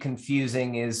maybe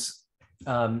confusing is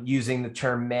using the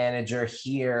term manager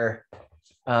here.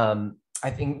 I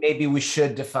think maybe we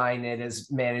should define it as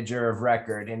manager of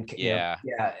record and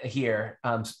here.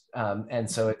 And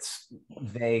so it's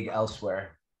vague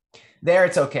elsewhere. There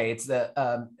it's okay. It's the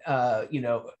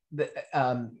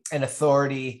an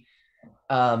authority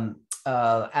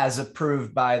as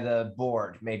approved by the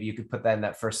board. Maybe you could put that in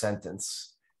that first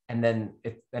sentence and then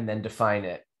define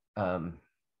it.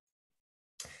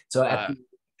 So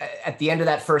at the end of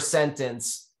that first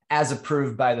sentence, as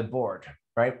approved by the board,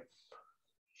 right?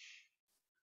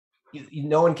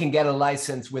 No one can get a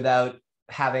license without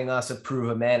having us approve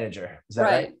a manager. Is that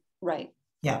right? Right.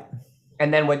 Yeah.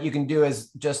 And then what you can do is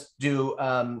just do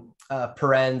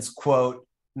parens quote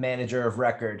manager of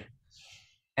record.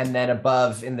 And then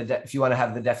above in the, if you want to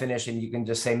have the definition, you can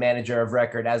just say manager of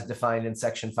record as defined in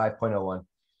section 5.01.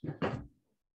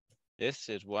 This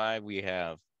is why we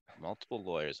have multiple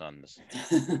lawyers on this.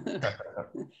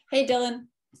 Hey, Dylan.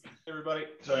 Hey, everybody.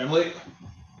 Sorry, I'm late.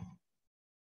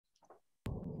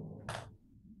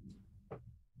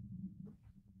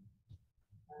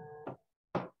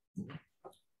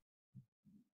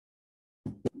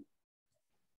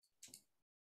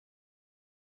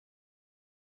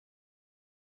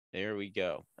 There we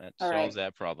go. That All solves right.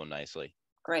 that problem nicely.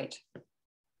 Great.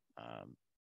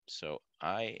 So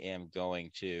I am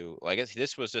going to, well, I guess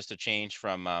this was just a change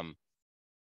from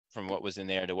what was in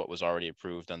there to what was already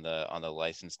approved on the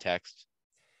license text.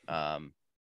 I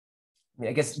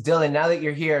guess, Dylan, now that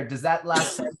you're here, does that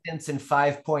last sentence in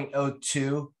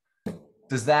 5.02,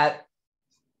 does that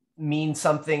mean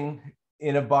something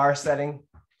in a bar setting?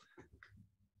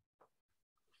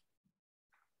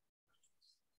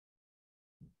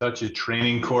 Such a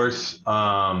training course.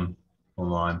 Hold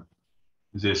on.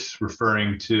 Is this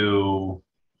referring to?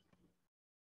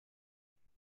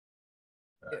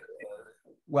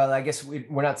 Well, I guess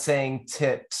we're not saying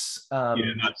tips. Yeah,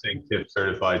 not saying tip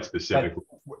certified specifically.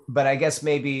 But I guess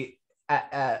maybe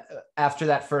after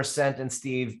that first sentence,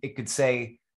 Steve, it could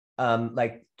say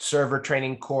like server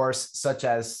training course such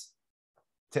as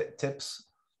tips.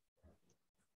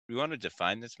 We want to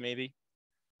define this maybe?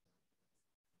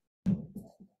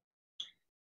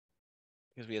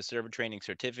 Because we have server training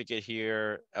certificate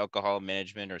here, alcohol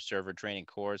management or server training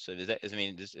course. So is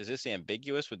this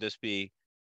ambiguous? Would this be,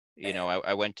 you know,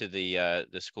 I went to the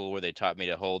school where they taught me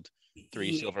to hold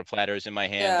 3 silver platters in my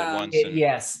hands at once. And...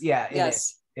 Yes.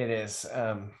 Yes. It is.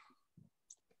 So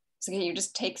can you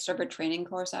just take server training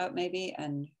course out maybe?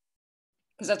 And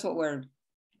because that's what we're.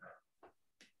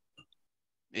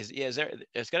 There's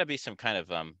got to be some kind of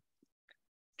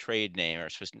trade name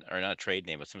or not trade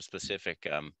name, but some specific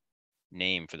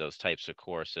name for those types of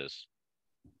courses.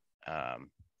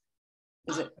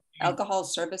 Is it alcohol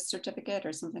service certificate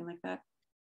or something like that?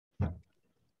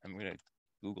 I'm gonna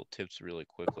Google tips really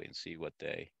quickly and see what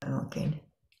they. Okay.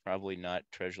 Probably not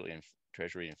Treasury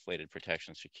inflated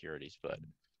protection securities, but.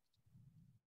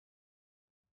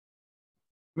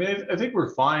 I mean, I think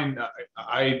we're fine.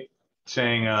 I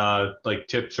saying like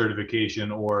tip certification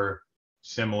or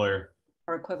similar.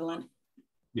 Or equivalent.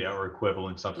 Yeah, or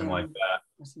equivalent, something like that.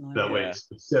 That way it's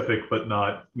specific, but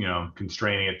not, you know,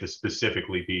 constraining it to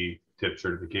specifically be tip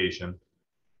certification.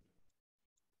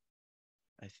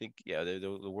 I think, yeah,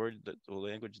 the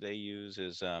language they use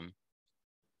is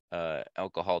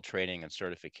alcohol training and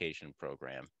certification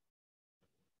program.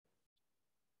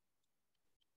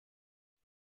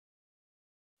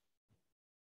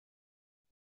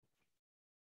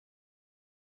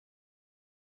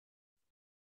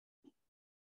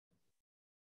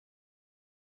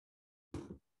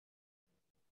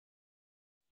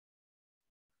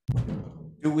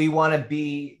 do we want to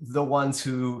be the ones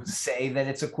who say that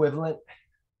it's equivalent?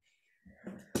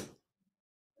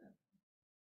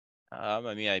 I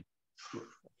mean, I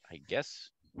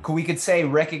guess. We could say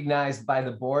recognized by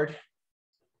the board.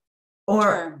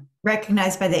 Or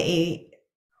recognized by the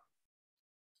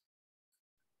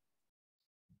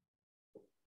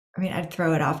I mean, I'd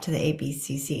throw it off to the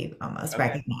ABCC almost, Okay.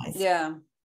 recognized. Yeah.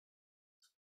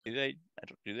 Do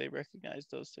they recognize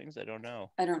those things? I don't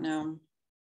know. I don't know.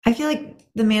 I feel like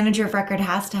the manager of record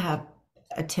has to have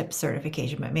a tip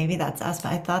certification, but maybe that's us.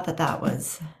 But I thought that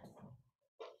was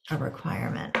a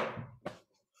requirement.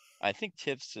 I think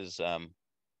tips is,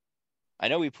 I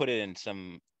know we put it in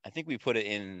I think we put it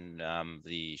in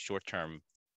the short-term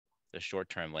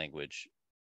language,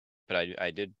 but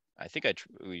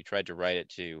we tried to write it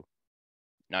to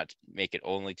not make it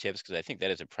only tips, because I think that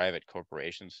is a private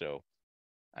corporation. So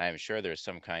I'm sure there's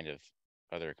some kind of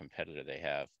other competitor they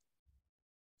have.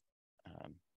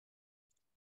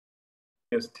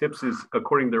 Yes, TIPS is,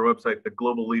 according to their website, the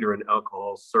global leader in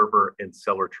alcohol server and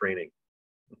seller training.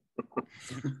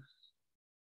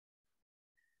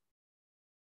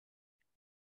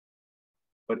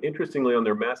 But interestingly, on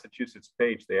their Massachusetts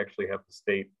page, they actually have the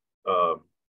state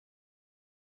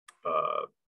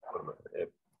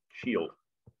shield.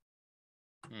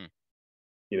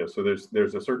 You know, so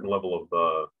there's a certain level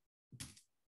of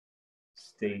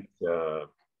state, you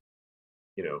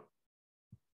know,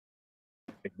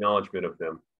 acknowledgement of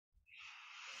them.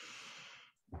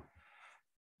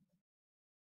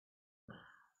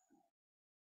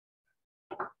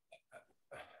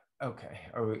 Okay.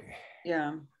 Are we?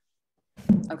 Yeah.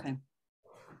 Okay.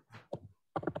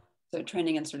 So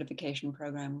training and certification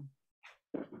program.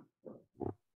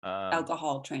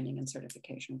 Alcohol training and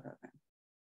certification program.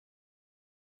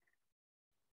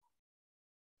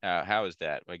 How is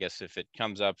that? I guess if it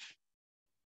comes up,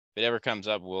 if it ever comes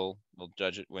up, we'll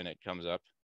judge it when it comes up.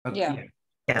 Yeah,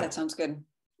 that sounds good.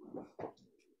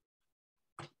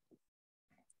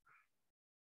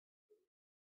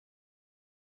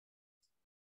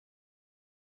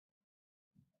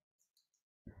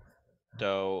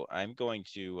 So I'm going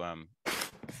to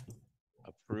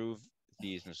approve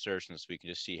these insertions so we can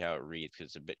just see how it reads,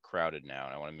 because it's a bit crowded now,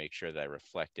 and I want to make sure that I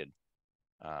reflected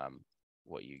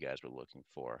what you guys were looking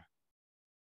for.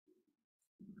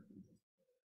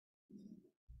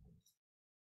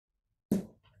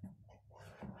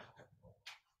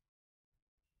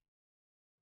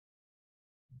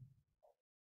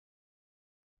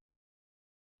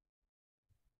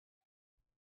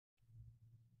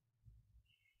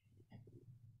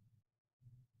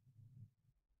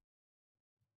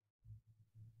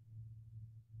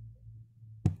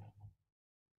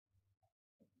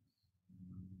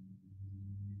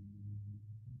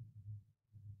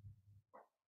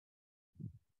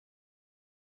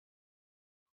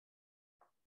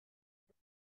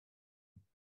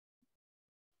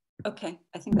 Okay,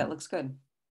 I think that looks good.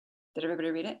 Did everybody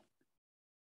read it?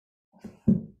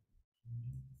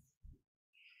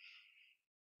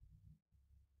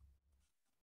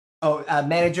 Oh,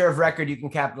 manager of record, you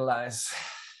can capitalize.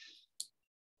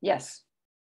 Yes.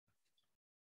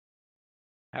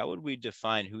 How would we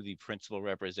define who the principal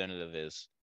representative is?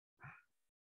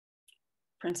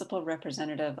 Principal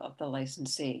representative of the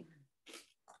licensee.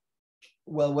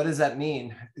 Well, what does that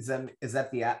mean? Is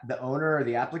that the owner or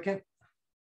the applicant?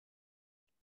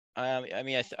 I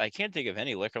mean, I can't think of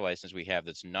any liquor license we have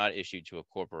that's not issued to a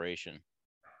corporation.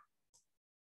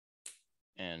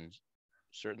 And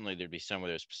certainly there'd be some where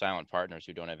there's silent partners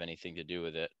who don't have anything to do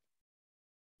with it,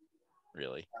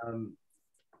 really.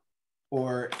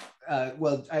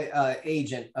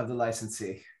 Agent of the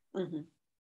licensee. Mm-hmm.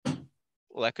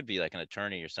 Well, that could be like an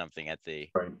attorney or something at the.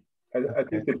 Right. I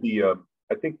think that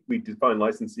I think we define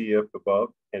licensee up above,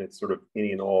 and it's sort of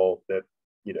any and all that,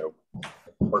 you know,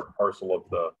 part and parcel of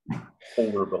the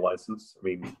holder of the license. I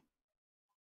mean,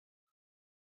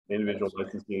 individual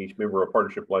licensee, each member of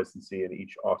partnership licensee, and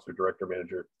each officer, director,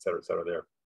 manager, et cetera, there.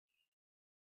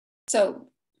 So,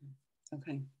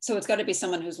 okay. So it's got to be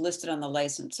someone who's listed on the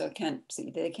license. So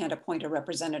they can't appoint a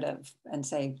representative and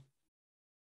say,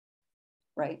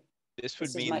 right? This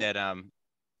would mean that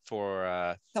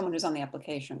for someone who's on the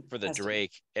application. For the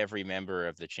Drake, every member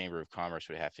of the Chamber of Commerce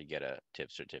would have to get a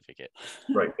TIP certificate.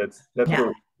 Right.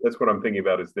 That's what I'm thinking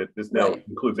about, is that this now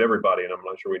includes everybody, and I'm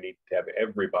not sure we need to have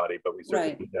everybody, but we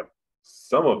certainly need to have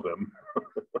some of them.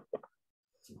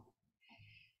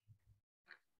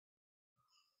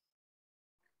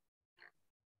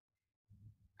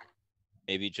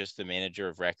 Maybe just the manager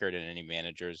of record and any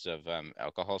managers of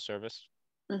alcohol service.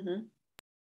 Mm-hmm.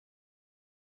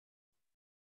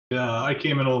 Yeah, I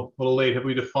came in a little late. Have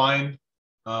we defined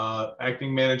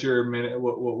acting manager?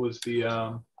 What was the?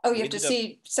 Oh, you have to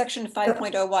see section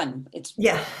 5.01. It's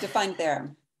defined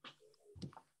there.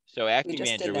 So acting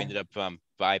manager, we ended up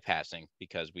bypassing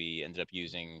because we ended up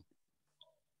using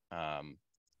that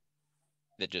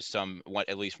just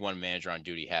at least one manager on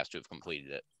duty has to have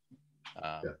completed it.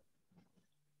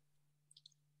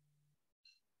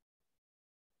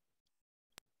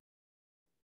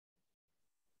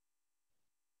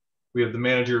 We have the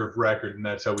manager of record, and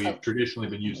that's how we've traditionally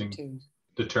been using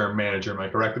the term manager. Am I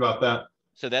correct about that?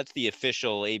 So that's the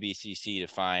official ABCC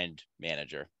defined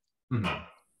manager. Mm-hmm.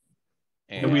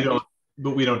 And we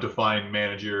don't define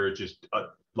manager just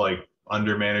like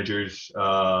under managers.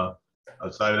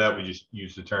 Outside of that, we just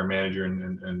use the term manager,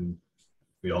 and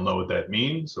we all know what that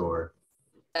means. Or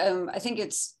I think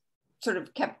it's sort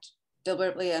of kept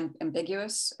deliberately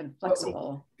ambiguous and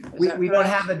flexible. We don't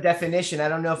have a definition. I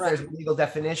don't know if there's a legal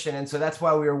definition. And so that's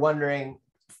why we were wondering,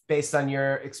 based on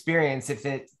your experience, if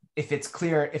it if it's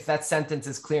clear, if that sentence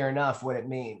is clear enough what it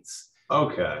means.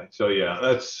 Okay, so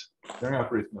yeah,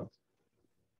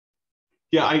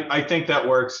 yeah, I think that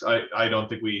works. I don't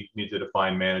think we need to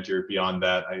define manager beyond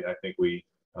that. I think we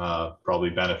probably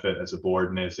benefit as a board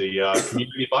and as a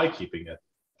community by keeping it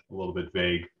a little bit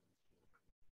vague.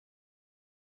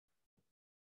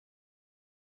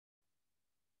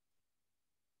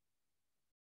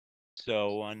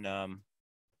 So on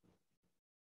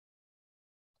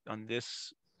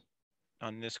this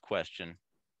question,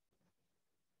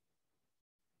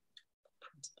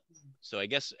 so I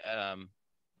guess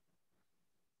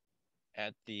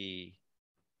at the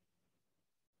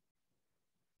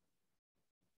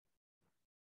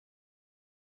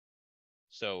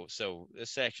so this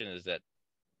section is that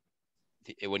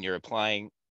when you're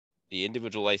applying, the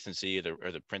individual licensee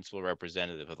or the principal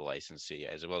representative of the licensee,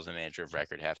 as well as the manager of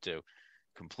record, have to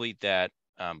complete that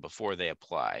before they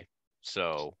apply.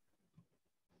 So,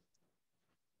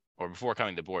 or before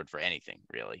coming to board for anything,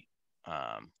 really.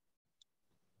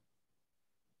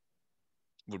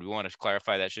 Would we want to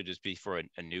clarify that should just be for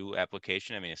a new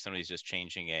application? I mean, if somebody's just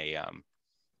changing a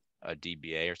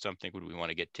DBA or something, would we want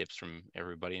to get tips from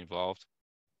everybody involved?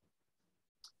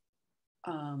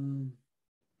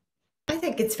 I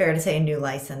think it's fair to say new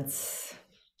license.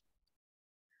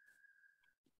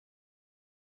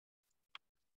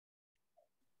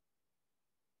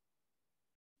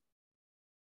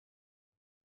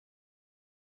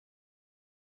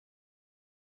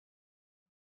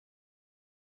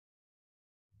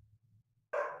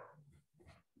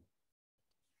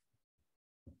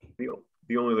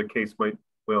 The only other case might,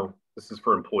 well, this is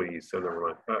for employees, so never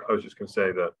mind. I was just going to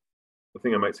say that the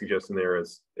thing I might suggest in there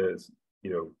is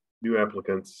new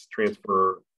applicants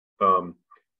transfer. I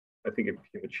think if you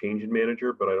have a change in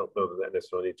manager, but I don't know that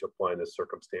necessarily needs to apply in this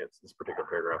circumstance, this particular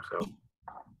paragraph. So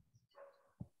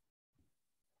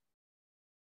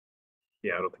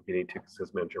yeah, I don't think you need to, because it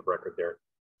says manager of record there.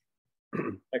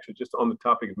 Actually, just on the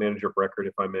topic of manager of record,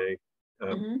 if I may,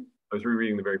 I was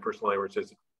rereading the very first line where it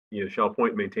says, shall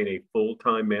appoint and maintain a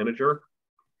full-time manager.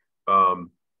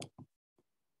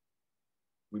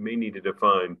 We may need to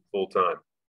define full-time.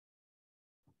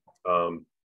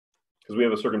 Because we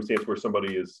have a circumstance where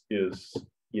somebody is the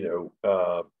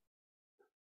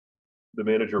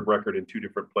manager of record in two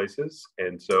different places.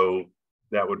 And so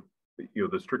that would,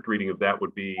 the strict reading of that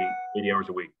would be 80 hours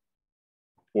a week,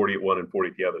 40 at one and 40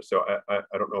 at the other. So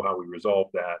I don't know how we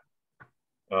resolve that.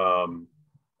 I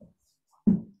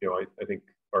think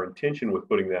our intention with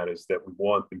putting that is that we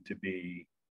want them to be,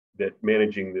 that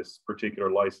managing this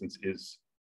particular license is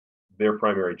their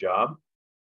primary job,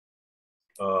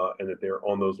 and that they're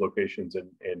on those locations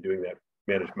and doing that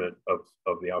management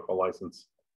of the alcohol license.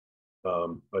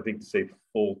 I think to say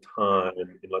full-time,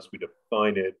 unless we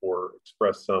define it or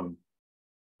express some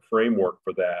framework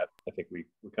for that, I think we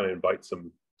kind of invite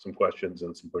some questions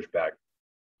and some pushback.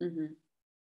 Mm-hmm.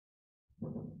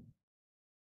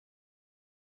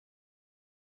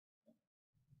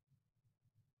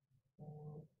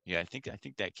 Yeah, I think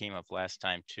that came up last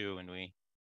time too, and we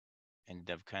ended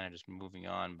up kind of just moving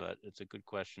on. But it's a good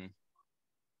question.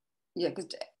 Yeah, because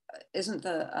isn't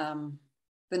the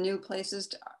new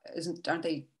places aren't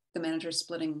they the managers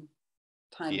splitting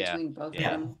time between both of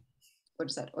them? What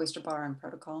is that? Oyster Bar and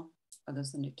Protocol? Are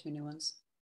those the two new ones?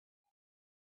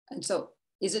 And so,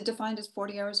 is it defined as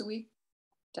 40 hours a week?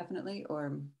 Definitely,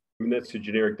 or? I mean, that's a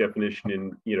generic definition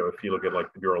in, if you look at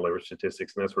like the Bureau of Labor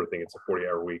Statistics and that sort of thing, it's a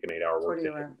 40-hour week and 8-hour work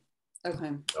day.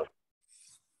 Okay.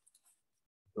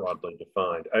 Broadly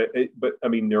defined. But I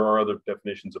mean, there are other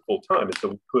definitions of full-time. And so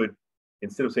we could,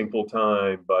 instead of saying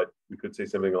full-time, but we could say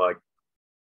something like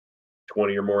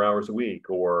 20 or more hours a week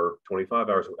or 25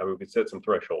 hours. I mean, we could set some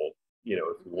threshold, if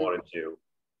we wanted to.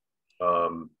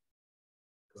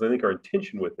 Because I think our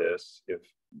intention with this, if,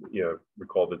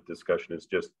 recall the discussion, is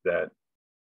just that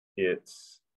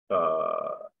it's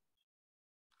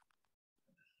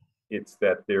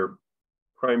that their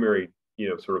primary,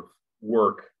 sort of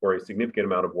work, or a significant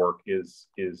amount of work is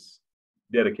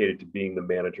dedicated to being the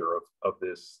manager of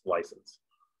this license,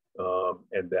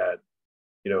 and that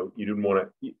we don't want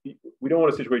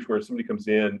a situation where somebody comes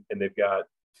in and they've got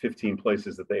 15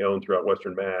 places that they own throughout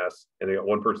Western Mass, and they got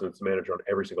one person that's the manager on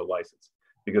every single license.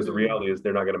 Because the reality is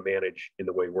they're not going to manage in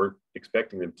the way we're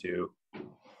expecting them to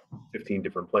 15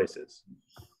 different places.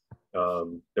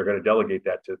 They're going to delegate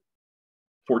that to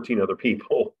 14 other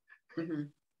people. Mm-hmm.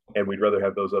 And we'd rather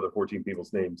have those other 14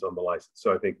 people's names on the license.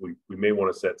 So I think we may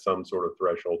want to set some sort of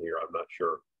threshold here. I'm not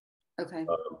sure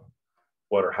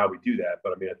what or how we do that.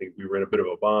 But I mean, I think we were in a bit of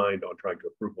a bind on trying to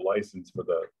approve a license for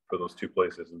those two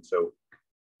places. And so,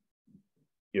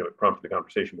 it prompted the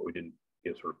conversation, but we didn't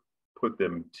sort of put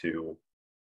them to,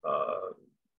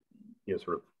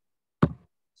 sort of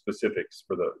specifics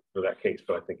for that case,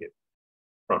 but I think it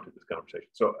prompted this conversation.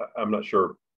 So I'm not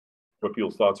sure what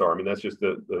people's thoughts are. I mean, that's just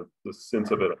the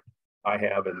sense of it I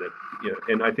have, and that,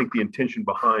 and I think the intention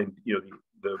behind,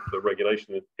 the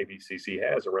regulation that ABCC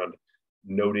has around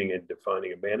noting and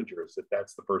defining a manager is that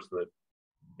that's the person that,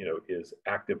 is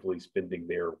actively spending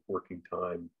their working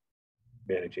time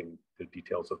managing the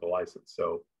details of the license.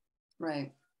 So,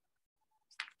 right.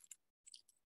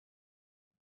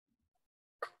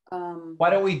 Why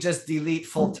don't we just delete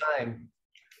full time?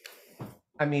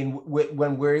 I mean,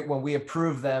 when we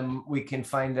approve them, we can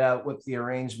find out what the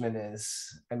arrangement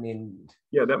is. I mean,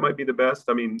 yeah, that might be the best.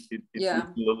 I mean, it's a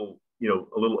little,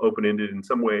 a little open-ended in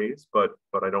some ways, but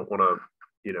I don't want to,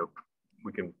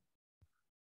 we can,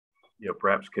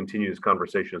 perhaps continue this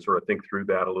conversation and sort of think through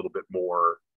that a little bit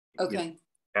more. Okay.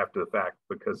 After the fact,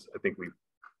 because I think we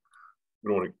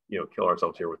don't want to, kill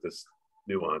ourselves here with this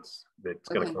nuance that's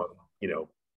going to come up,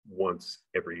 once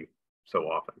every so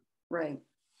often. Right.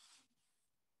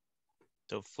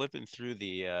 So flipping through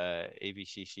the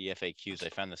ABCC FAQs, I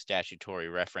found the statutory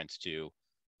reference to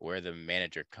where the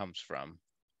manager comes from.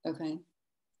 Okay.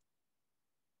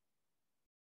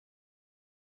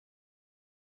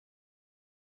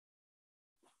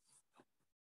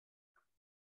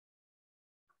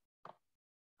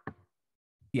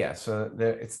 yeah, so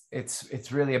there,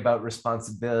 it's really about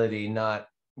responsibility, not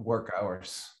work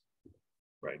hours.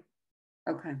 Right.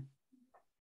 Okay.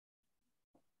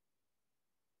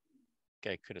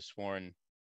 I could have sworn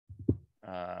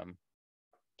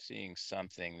seeing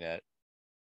something that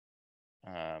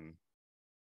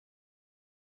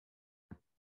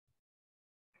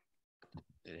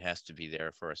it has to be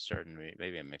there for a certain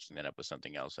maybe I'm mixing that up with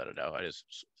something else. I don't know. I just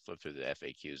flipped through the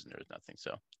FAQs and there was nothing.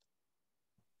 So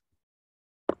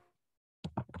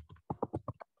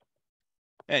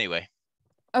anyway.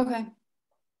 Okay.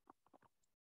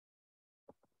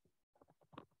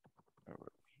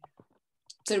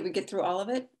 So did we get through all of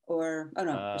it, or oh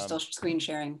no, we're still screen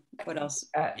sharing. What else?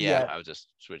 Yeah, I was just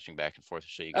switching back and forth to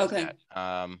show you guys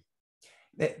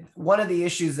that. One of the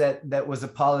issues that was a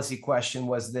policy question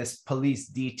was this police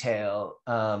detail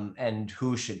and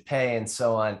who should pay and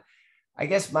so on. I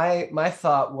guess my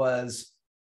thought was,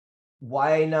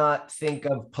 why not think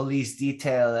of police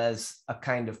detail as a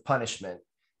kind of punishment?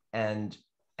 And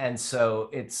so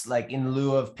it's like, in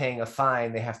lieu of paying a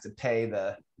fine, they have to pay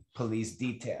the police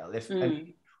detail. I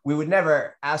mean, we would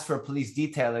never ask for a police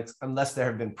detail unless there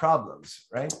have been problems,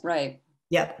 right? Right.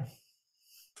 Yep.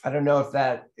 I don't know if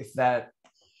that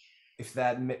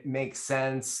makes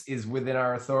sense, is within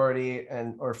our authority,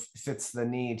 or fits the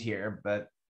need here, but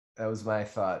that was my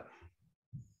thought.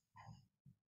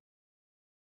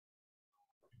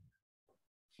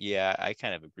 Yeah, I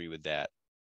kind of agree with that.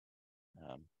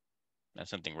 That's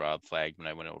something Rob flagged when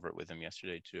I went over it with him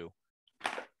yesterday too.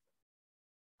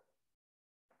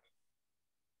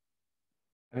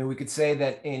 I mean, we could say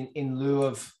that in lieu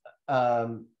of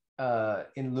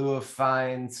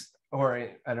fines, or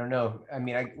I don't know. I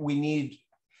mean, we need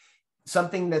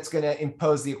something that's going to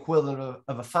impose the equivalent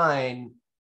of a fine.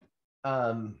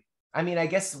 I mean, I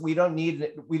guess we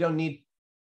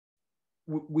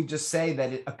just say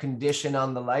that a condition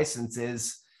on the license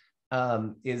is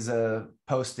a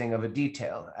posting of a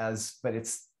detail, but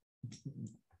it's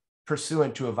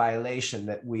pursuant to a violation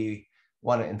that we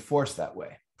want to enforce that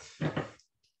way.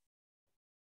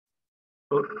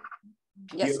 Well,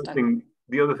 yes,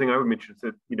 the other thing I would mention is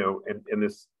that, and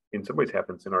this in some ways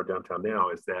happens in our downtown now,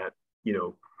 is that,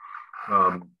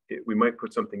 we might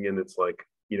put something in that's like,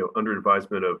 under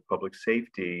advisement of public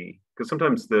safety, because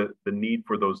sometimes the need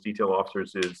for those detail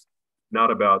officers is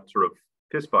not about sort of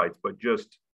fistfights, but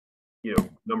just,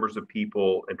 numbers of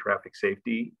people and traffic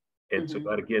safety. And so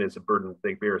that, again, is a burden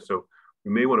they bear. So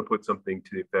we may want to put something to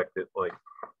the effect that, like,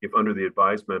 if under the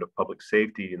advisement of public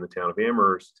safety in the town of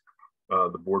Amherst,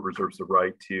 the board reserves the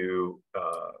right to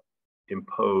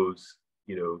impose,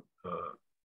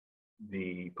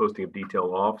 the posting of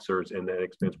detail officers, and that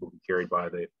expense will be carried by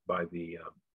the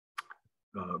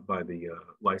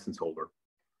license holder.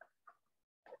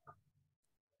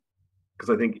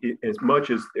 Because I think as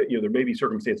much as, there may be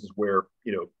circumstances where,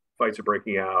 fights are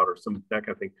breaking out or that kind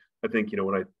of thing. I think,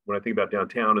 when I think about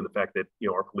downtown and the fact that,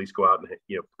 our police go out and,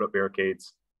 put up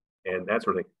barricades and that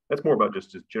sort of thing, that's more about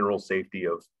just general safety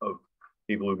of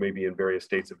people who may be in various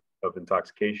states of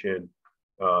intoxication,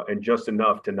 and just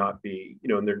enough to not be,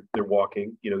 and they're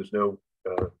walking, there's no,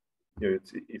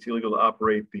 it's illegal to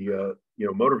operate the,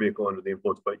 motor vehicle under the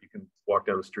influence, but you can walk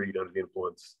down the street under the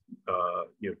influence,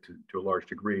 to a large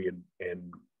degree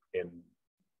and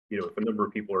if a number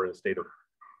of people are in a state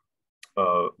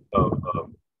of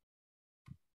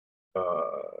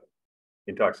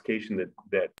intoxication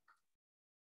that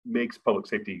makes public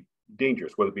safety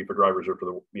dangerous, whether it be for drivers or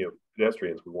for the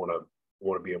pedestrians, we want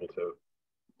to be able to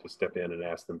step in and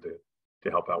ask them to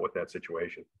help out with that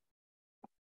situation.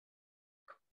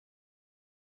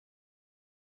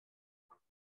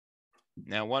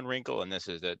 Now, one wrinkle in this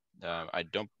is that I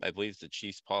believe it's the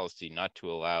chief's policy not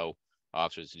to allow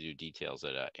officers to do details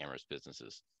at Amherst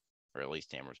businesses, or at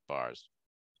least Amherst bars.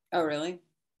 Oh, really?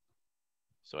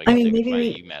 So I guess mean, they could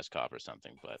maybe find a UMass cop or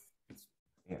something, but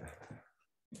Yeah.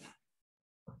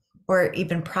 or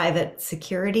even private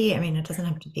security. I mean, it doesn't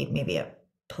have to be maybe a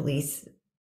police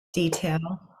detail.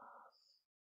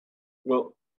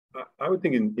 Well, I would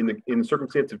think in the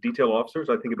circumstance of detail officers,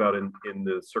 I think about in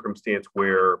the circumstance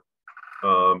where,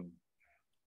 I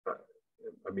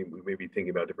mean, we may be thinking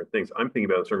about different things. I'm thinking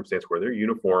about a circumstance where they're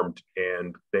uniformed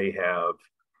and they have,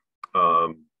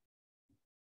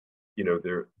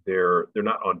 they're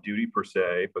not on duty per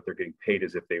se, but they're getting paid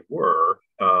as if they were.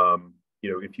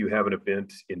 If you have an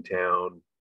event in town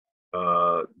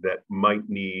that might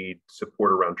need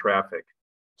support around traffic.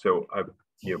 So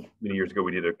many years ago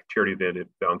we did a charity event at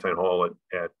Valentine Hall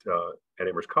at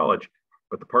Amherst College,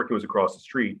 but the parking was across the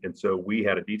street, and so we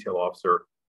had a detail officer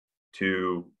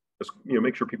to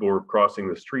make sure people were crossing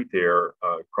the street there,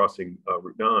 crossing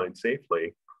Route 9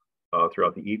 safely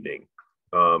throughout the evening.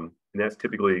 And that's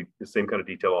typically the same kind of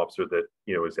detail officer that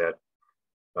is at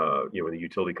when the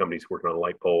utility company's working on a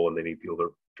light pole and they need people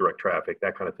to direct traffic,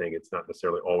 that kind of thing. It's not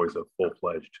necessarily always a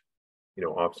full-fledged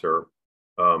officer,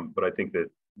 but I think that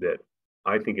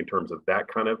I think in terms of that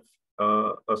kind of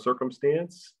a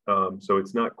circumstance. So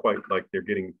it's not quite like they're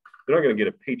not going to get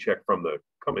a paycheck from the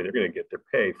company. They're going to get their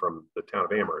pay from the town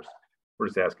of Amherst. We're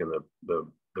just asking the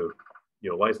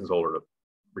license holder to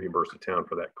reimburse the town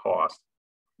for that cost.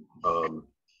 So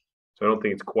I don't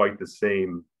think it's quite the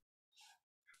same,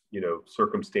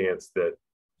 circumstance that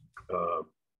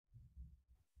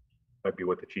might be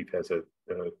what the chief has a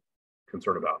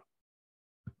concern about.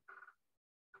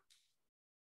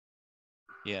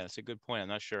 yeah, it's a good point. I'm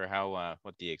not sure how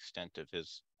what the extent of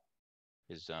his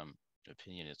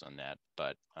opinion is on that,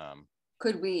 but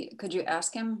could you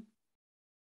ask him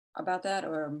about that,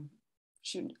 or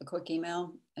shoot a quick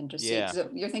email and just see? 'Cause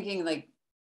you're thinking like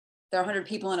there are 100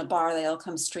 people in a bar, they all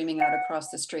come streaming out across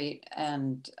the street,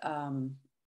 and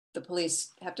the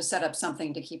police have to set up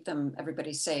something to keep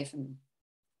everybody safe, and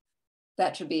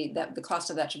that should be the cost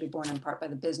of that should be borne in part by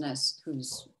the business.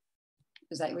 Is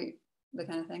that the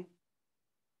kind of thing?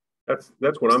 That's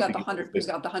what I'm thinking. Who's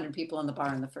got the 100 people in the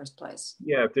bar in the first place?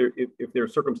 Yeah, if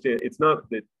there's circumstance, it's not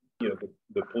that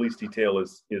the police detail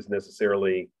is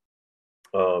necessarily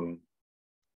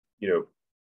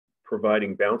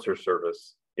providing bouncer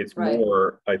service. It's right.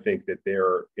 More, I think, that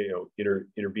they're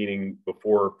intervening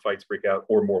before fights break out,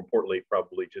 or more importantly,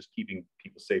 probably just keeping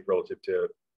people safe relative to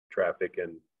traffic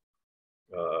and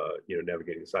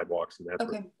navigating the sidewalks, and that's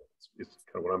okay. It's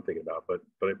kind of what I'm thinking about. But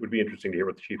it would be interesting to hear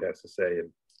what the chief has to say,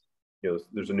 and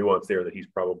there's a nuance there that he's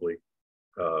probably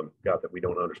got that we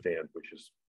don't understand, which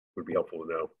would be helpful to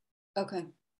know. Okay.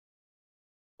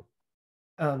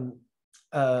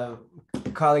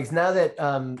 Colleagues, now that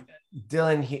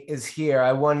Dylan is here,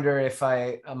 I wonder if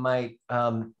I might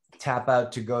tap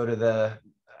out to go to the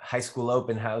high school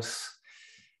open house.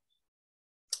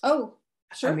 Oh,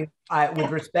 sure. I mean,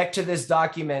 with respect to this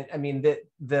document, I mean,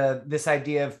 this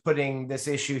idea of putting this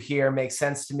issue here makes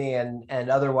sense to me, and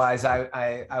otherwise,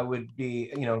 I would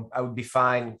be, I would be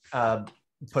fine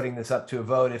putting this up to a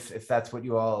vote if that's what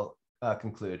you all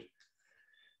conclude.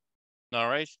 All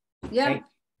right. Yeah.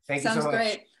 Thank you so much. Sounds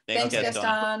great. Thanks,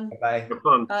 Gaston. Bye.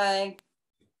 Bye.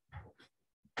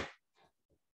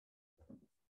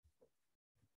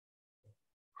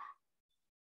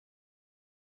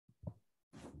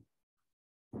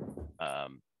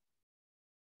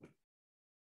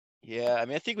 Yeah, I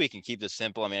mean, I think we can keep this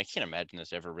simple. I mean, I can't imagine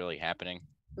this ever really happening.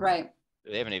 Right.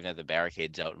 They haven't even had the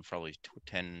barricades out in probably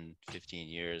 10, 15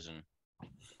 years. And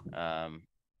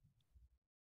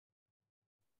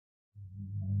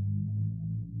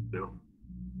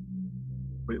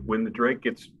when the drink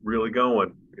gets really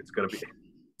going, it's going to be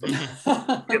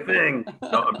a thing.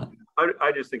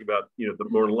 I just think about, the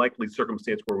more likely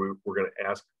circumstance where we're going to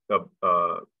ask,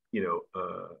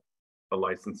 a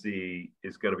licensee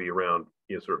is going to be around,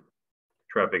 sort of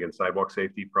traffic and sidewalk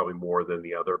safety, probably more than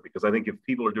the other, because I think if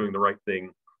people are doing the right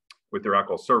thing with their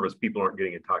alcohol service, people aren't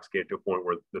getting intoxicated to a point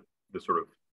where the sort of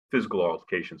physical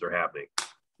altercations are happening.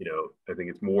 I think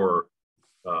it's more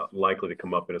likely to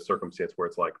come up in a circumstance where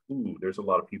it's like, ooh, there's a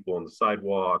lot of people on the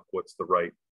sidewalk. What's the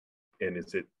right, and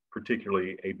is it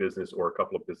particularly a business or a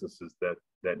couple of businesses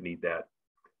that need that,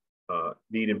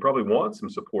 need and probably want some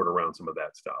support around some of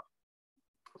that stuff.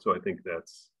 So I think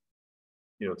that's,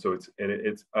 you know, so I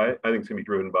think it's gonna be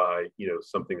driven by, you know,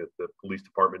 something that the police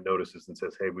department notices and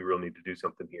says, hey, we really need to do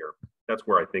something here. That's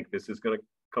where I think this is gonna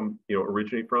come, you know,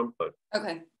 originate from, but.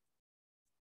 Okay.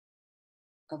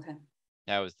 Okay.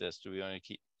 How is this? Do we want to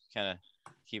keep a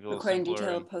little Recording simpler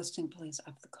detail and- posting plays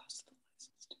up the cost of the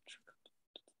license to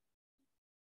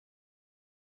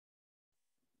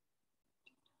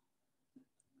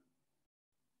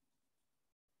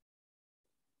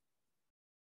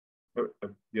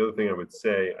The other thing I would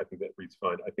say, I think that reads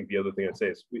fine. I think the other thing I'd say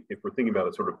is if we're thinking about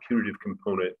a sort of punitive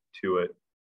component to it,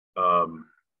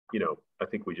 you know, I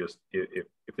think we just, if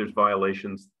there's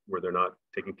violations where they're not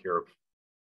taking care of,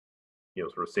 you know,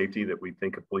 sort of safety that we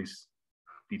think of police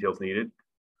details needed,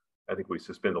 I think we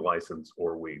suspend the license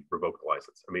or we revoke the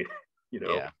license. I mean, you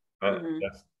know, Yeah.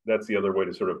 That's the other way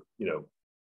to sort of, you know,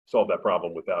 solve that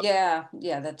problem without. Yeah.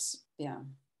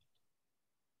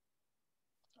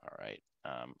 All right.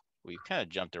 We've kind of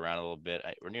jumped around a little bit.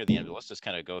 We're near the end, but let's just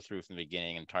kind of go through from the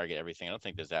beginning and target everything. I don't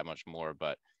think there's that much more,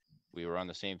 but we were on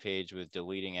the same page with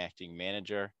deleting acting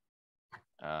manager,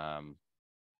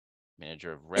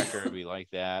 manager of record. We like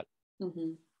that.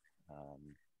 Mm-hmm.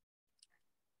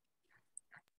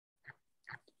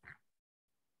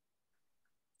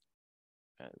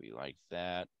 We like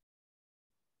that.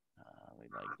 We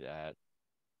like that.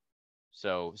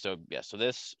 So yeah. So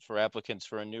this for applicants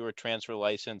for a newer transfer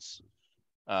license.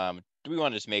 Do we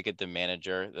want to just make it the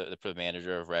manager, the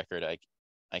manager of record?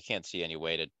 I can't see any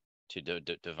way to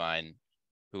define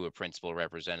who a principal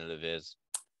representative is.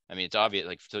 I mean, it's obvious,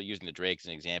 like still using the Drake as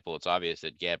an example, it's obvious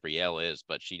that Gabrielle is,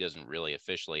 but she doesn't really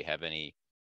officially have any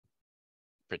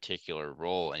particular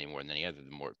role anymore than any other,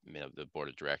 the board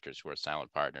of directors who are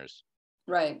silent partners.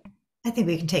 Right. I think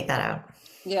we can take that out.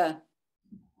 Yeah.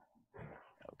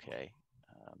 Okay.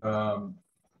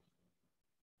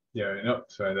 Yeah, no,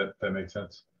 sorry, that makes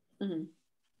sense. Mm-hmm.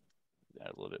 Add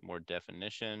a little bit more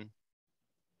definition.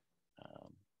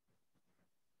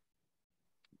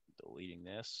 Deleting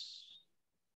this.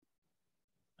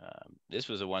 This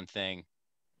was the one thing.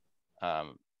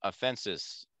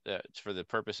 Offenses for the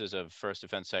purposes of first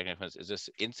offense, second offense. Is this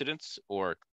incidents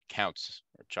or counts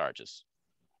or charges?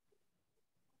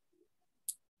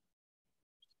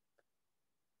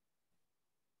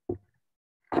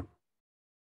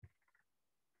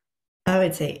 I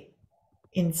would say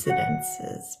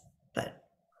incidences, but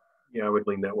Yeah, I would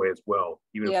lean that way as well.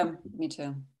 Me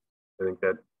too. I think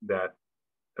that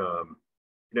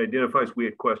it identifies we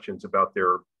had questions about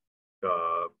their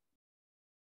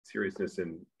seriousness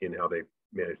in how they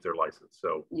manage their license.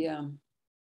 So yeah,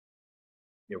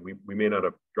 you know, we may not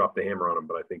have dropped the hammer on them,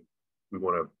 but I think we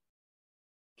want to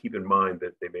keep in mind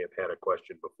that they may have had a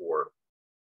question before.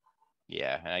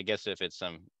 Yeah, and I guess if it's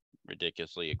some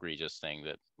ridiculously egregious thing,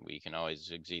 that we can always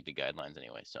exceed the guidelines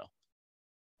anyway. So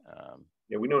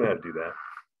yeah, we know how to do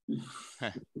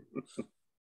that.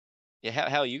 Yeah,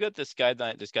 Hal, you got this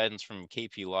guidance from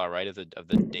KP Law, right, of the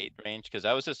date range? Because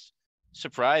I was just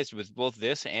surprised with both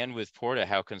this and with Porta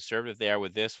how conservative they are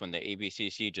with this when the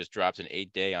ABCC just drops an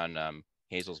 8-day on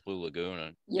Hazel's Blue Lagoon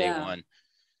on day one.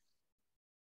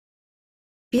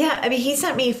 Yeah, I mean, he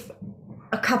sent me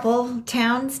a couple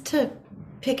towns to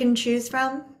pick and choose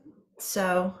from,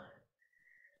 so.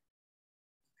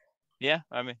 Yeah,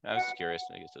 I mean, I was curious.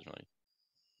 I guess it's not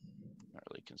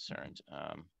really concerned.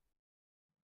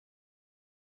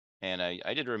 And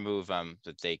I did remove that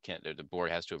the board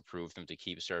has to approve them to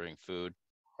keep serving food.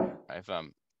 I've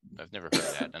never heard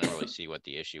of that. I don't really see what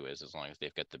the issue is as long as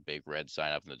they've got the big red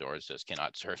sign up on the door that says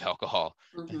cannot serve alcohol.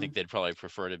 Mm-hmm. I think they'd probably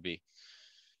prefer to be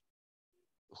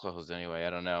closed anyway.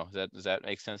 I don't know. Does that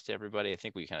make sense to everybody? I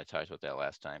think we kind of talked about that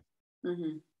last time.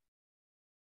 Mm-hmm.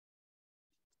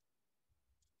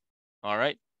 All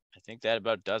right. I think that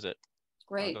about does it.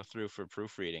 Great. I'll go through for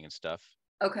proofreading and stuff.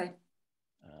 Okay.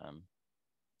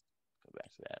 Go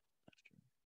back to that.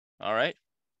 All right.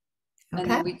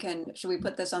 And then should we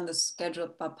put this on the schedule,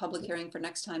 public hearing for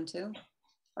next time too?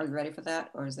 Are you ready for that?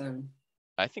 Or is there?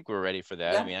 I think we're ready for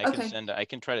that. Yeah? I mean, I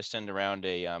can try to send around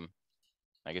a,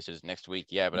 I guess it's next week.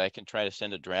 Yeah, but I can try to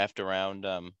send a draft around,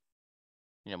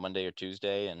 Monday or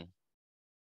Tuesday and.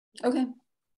 Okay.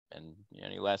 And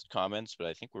any last comments, but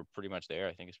I think we're pretty much there.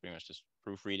 I think it's pretty much just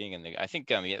proofreading. And I think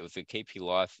with the KP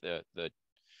Law,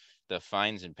 the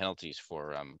fines and penalties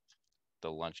for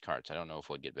the lunch carts, I don't know if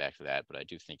we'll get back to that, but I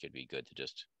do think it'd be good to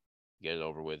just get it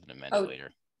over with and amend it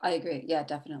later. I agree. Yeah,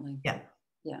 definitely. Yeah.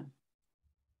 Yeah.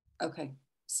 Okay.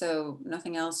 So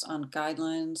nothing else on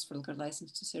guidelines for liquor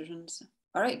license decisions.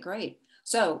 All right, great.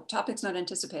 So topics not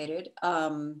anticipated.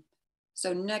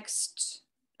 So next,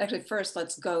 actually first,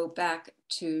 let's go back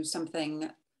to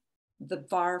something, the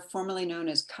bar formerly known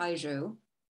as Kaiju,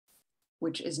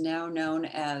 which is now known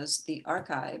as the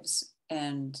Archives.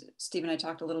 And Steve and I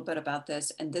talked a little bit about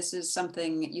this. And this is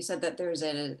something, you said that there's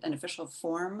an official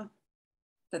form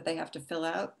that they have to fill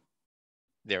out.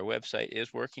 Their website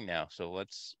is working now. So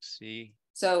let's see.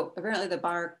 So apparently the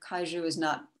bar Kaiju is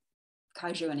not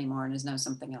Kaiju anymore and is now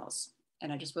something else. And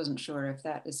I just wasn't sure if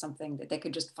that is something that they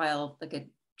could just file like a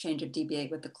change of DBA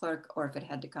with the clerk, or if it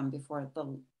had to come before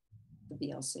the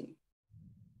BLC.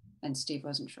 And Steve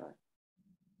wasn't sure.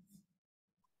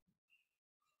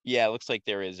 Yeah, it looks like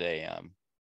there is a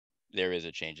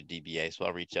change of DBA. So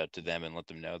I'll reach out to them and let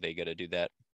them know they got to do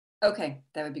that. Okay,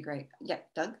 that would be great. Yeah,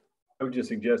 Doug? I would just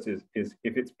suggest is if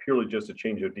it's purely just a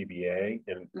change of DBA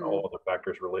and all other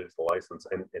factors related to the license,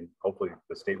 and hopefully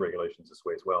the state regulations this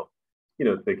way as well,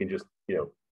 they can just,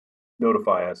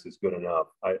 notify us is good enough.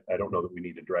 I don't know that we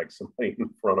need to drag somebody in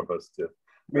front of us to,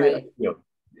 right.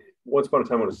 Once upon a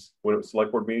time when it was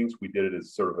select board meetings, we did it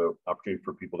as sort of an opportunity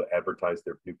for people to advertise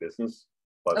their new business.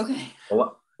 But okay.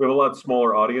 we have a lot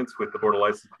smaller audience with the Board of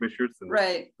License Commissioners than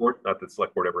right. the board. Not that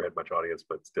select board ever had much audience,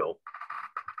 but still.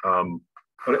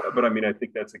 But I mean, I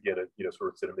think that's again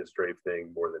sort of an administrative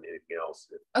thing more than anything else.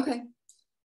 Okay.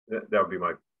 That would be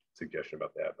my suggestion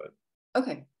about that. But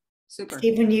okay, super.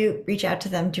 Steve, when you reach out to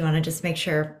them, do you want to just make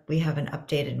sure we have an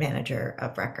updated manager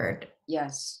of record?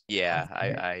 Yes. Yeah,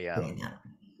 I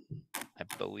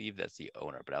believe that's the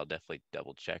owner, but I'll definitely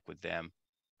double check with them.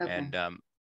 Okay. And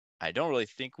I don't really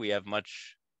think we have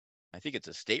much. I think it's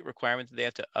a state requirement that they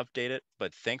have to update it,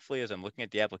 but thankfully, as I'm looking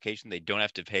at the application, they don't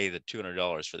have to pay the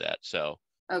 $200 for that. So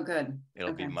oh, good.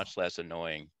 It'll be much less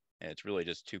annoying, and it's really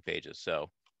just 2 pages. So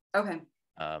okay.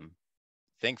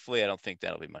 Thankfully, I don't think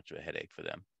that'll be much of a headache for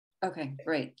them. Okay,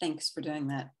 great. Thanks for doing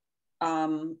that.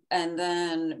 And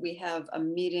then we have a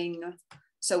meeting.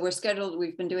 So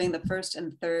we've been doing the first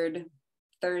and third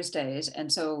Thursdays.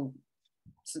 And so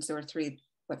since there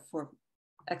were 4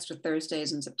 extra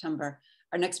Thursdays in September,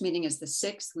 our next meeting is the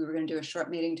 6th. We were going to do a short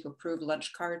meeting to approve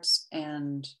lunch carts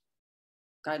and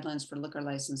guidelines for liquor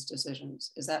license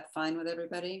decisions. Is that fine with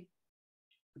everybody?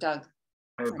 Doug?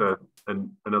 I have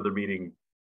another meeting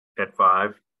at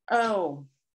 5. Oh,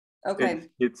 okay.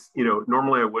 It's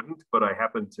normally I wouldn't, but I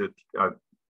happen to,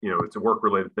 it's a work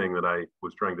related thing that I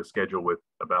was trying to schedule with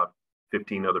about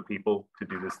 15 other people to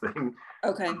do this thing.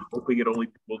 Okay. I'm hoping it only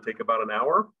will take about an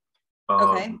hour.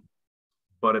 Okay.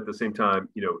 But at the same time,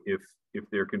 if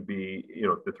there can be,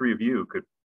 if the 3 of you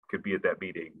could be at that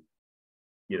meeting,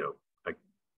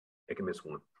 I can miss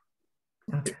one.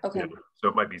 Okay. So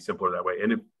it might be simpler that way.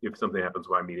 And if something happens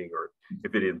while I'm meeting, or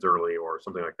if it ends early or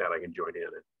something like that, I can join in.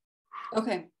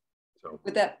 Okay. So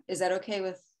is that okay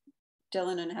with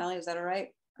Dylan and Hallie? Is that all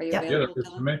right? Are you available? Yeah,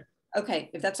 for me. Okay,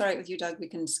 if that's all right with you, Doug, we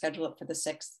can schedule it for the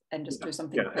 6th and just do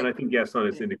something. Yeah, quick. And I think Gaston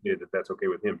has indicated that that's okay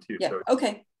with him too. Yeah. So,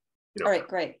 okay. All right,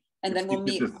 great. And then we'll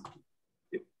meet.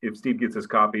 If Steve gets his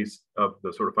copies of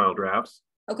the sort of final drafts,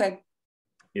 okay.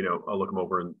 I'll look them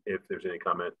over, and if there's any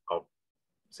comment, I'll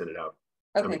send it out.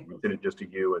 Okay. I mean, send it just to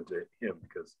you and to him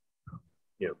because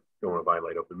don't want to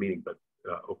violate open meeting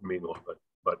law,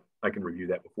 but I can review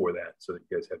that before that so that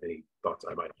you guys have any thoughts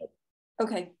I might have.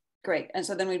 Okay, great. And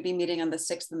so then we'd be meeting on the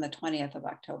 6th and the 20th of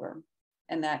October,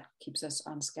 and that keeps us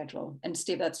on schedule. And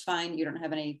Steve, that's fine. You don't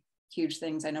have any huge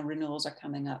things. I know renewals are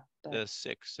coming up. But... the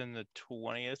 6th and the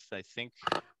 20th, I think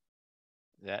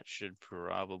that should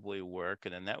probably work.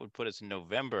 And then that would put us in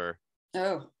November.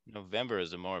 Oh. November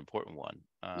is a more important one.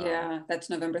 Yeah, that's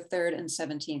November 3rd and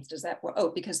 17th. Does that work? Oh,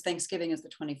 because Thanksgiving is the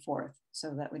 24th.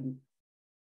 So that would,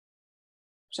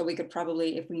 so we could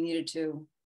probably, if we needed to.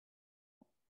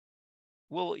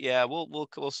 Well, yeah, we'll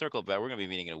circle back. We're gonna be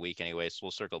meeting in a week anyway, so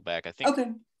we'll circle back. I think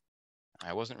okay.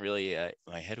 I wasn't really,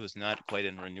 my head was not quite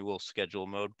in renewal schedule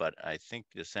mode, but I think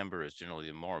December is generally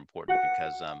the more important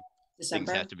because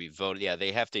things have to be voted. Yeah,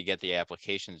 they have to get the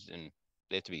applications and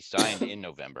they have to be signed in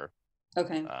November.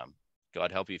 Okay.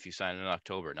 God help you if you sign in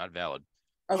October, not valid.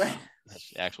 Okay.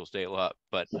 That's actual state law.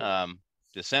 But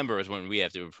December is when we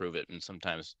have to approve it, and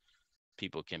sometimes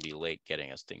people can be late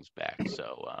getting us things back.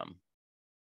 So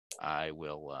I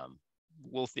will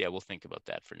we'll think about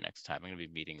that for next time. I'm gonna be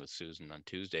meeting with Susan on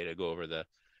Tuesday to go over the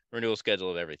renewal schedule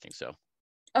of everything. So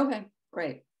okay,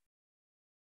 great.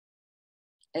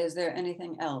 Is there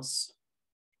anything else?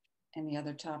 Any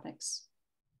other topics?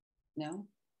 No?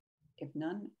 If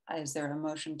none, is there a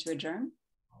motion to adjourn?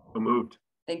 So moved.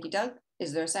 Thank you, Doug.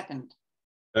 Is there a second?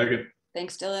 Second.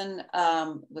 Thanks, Dylan.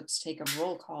 Let's take a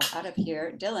roll call out of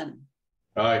here. Dylan.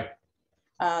 Aye.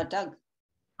 Doug.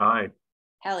 Aye.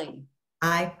 Hallie.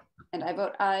 Aye. And I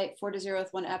vote aye, 4-0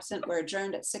 with 1 absent. We're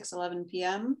adjourned at 6:11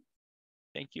 p.m.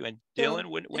 Thank you. And So, Dylan,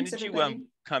 when thanks, did you everybody.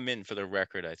 come in for the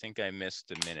record? I think I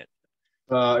missed a minute.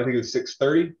 I think it's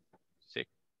 6:30.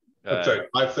 I'm sorry,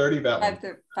 5:30. That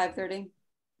one. 5:30.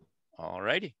 All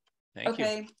righty. Thank you.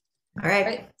 Okay. All right.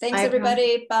 All right. Thanks, Bye, everyone.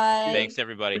 everybody. Bye. Thanks,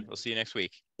 everybody. We'll see you next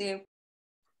week. See you.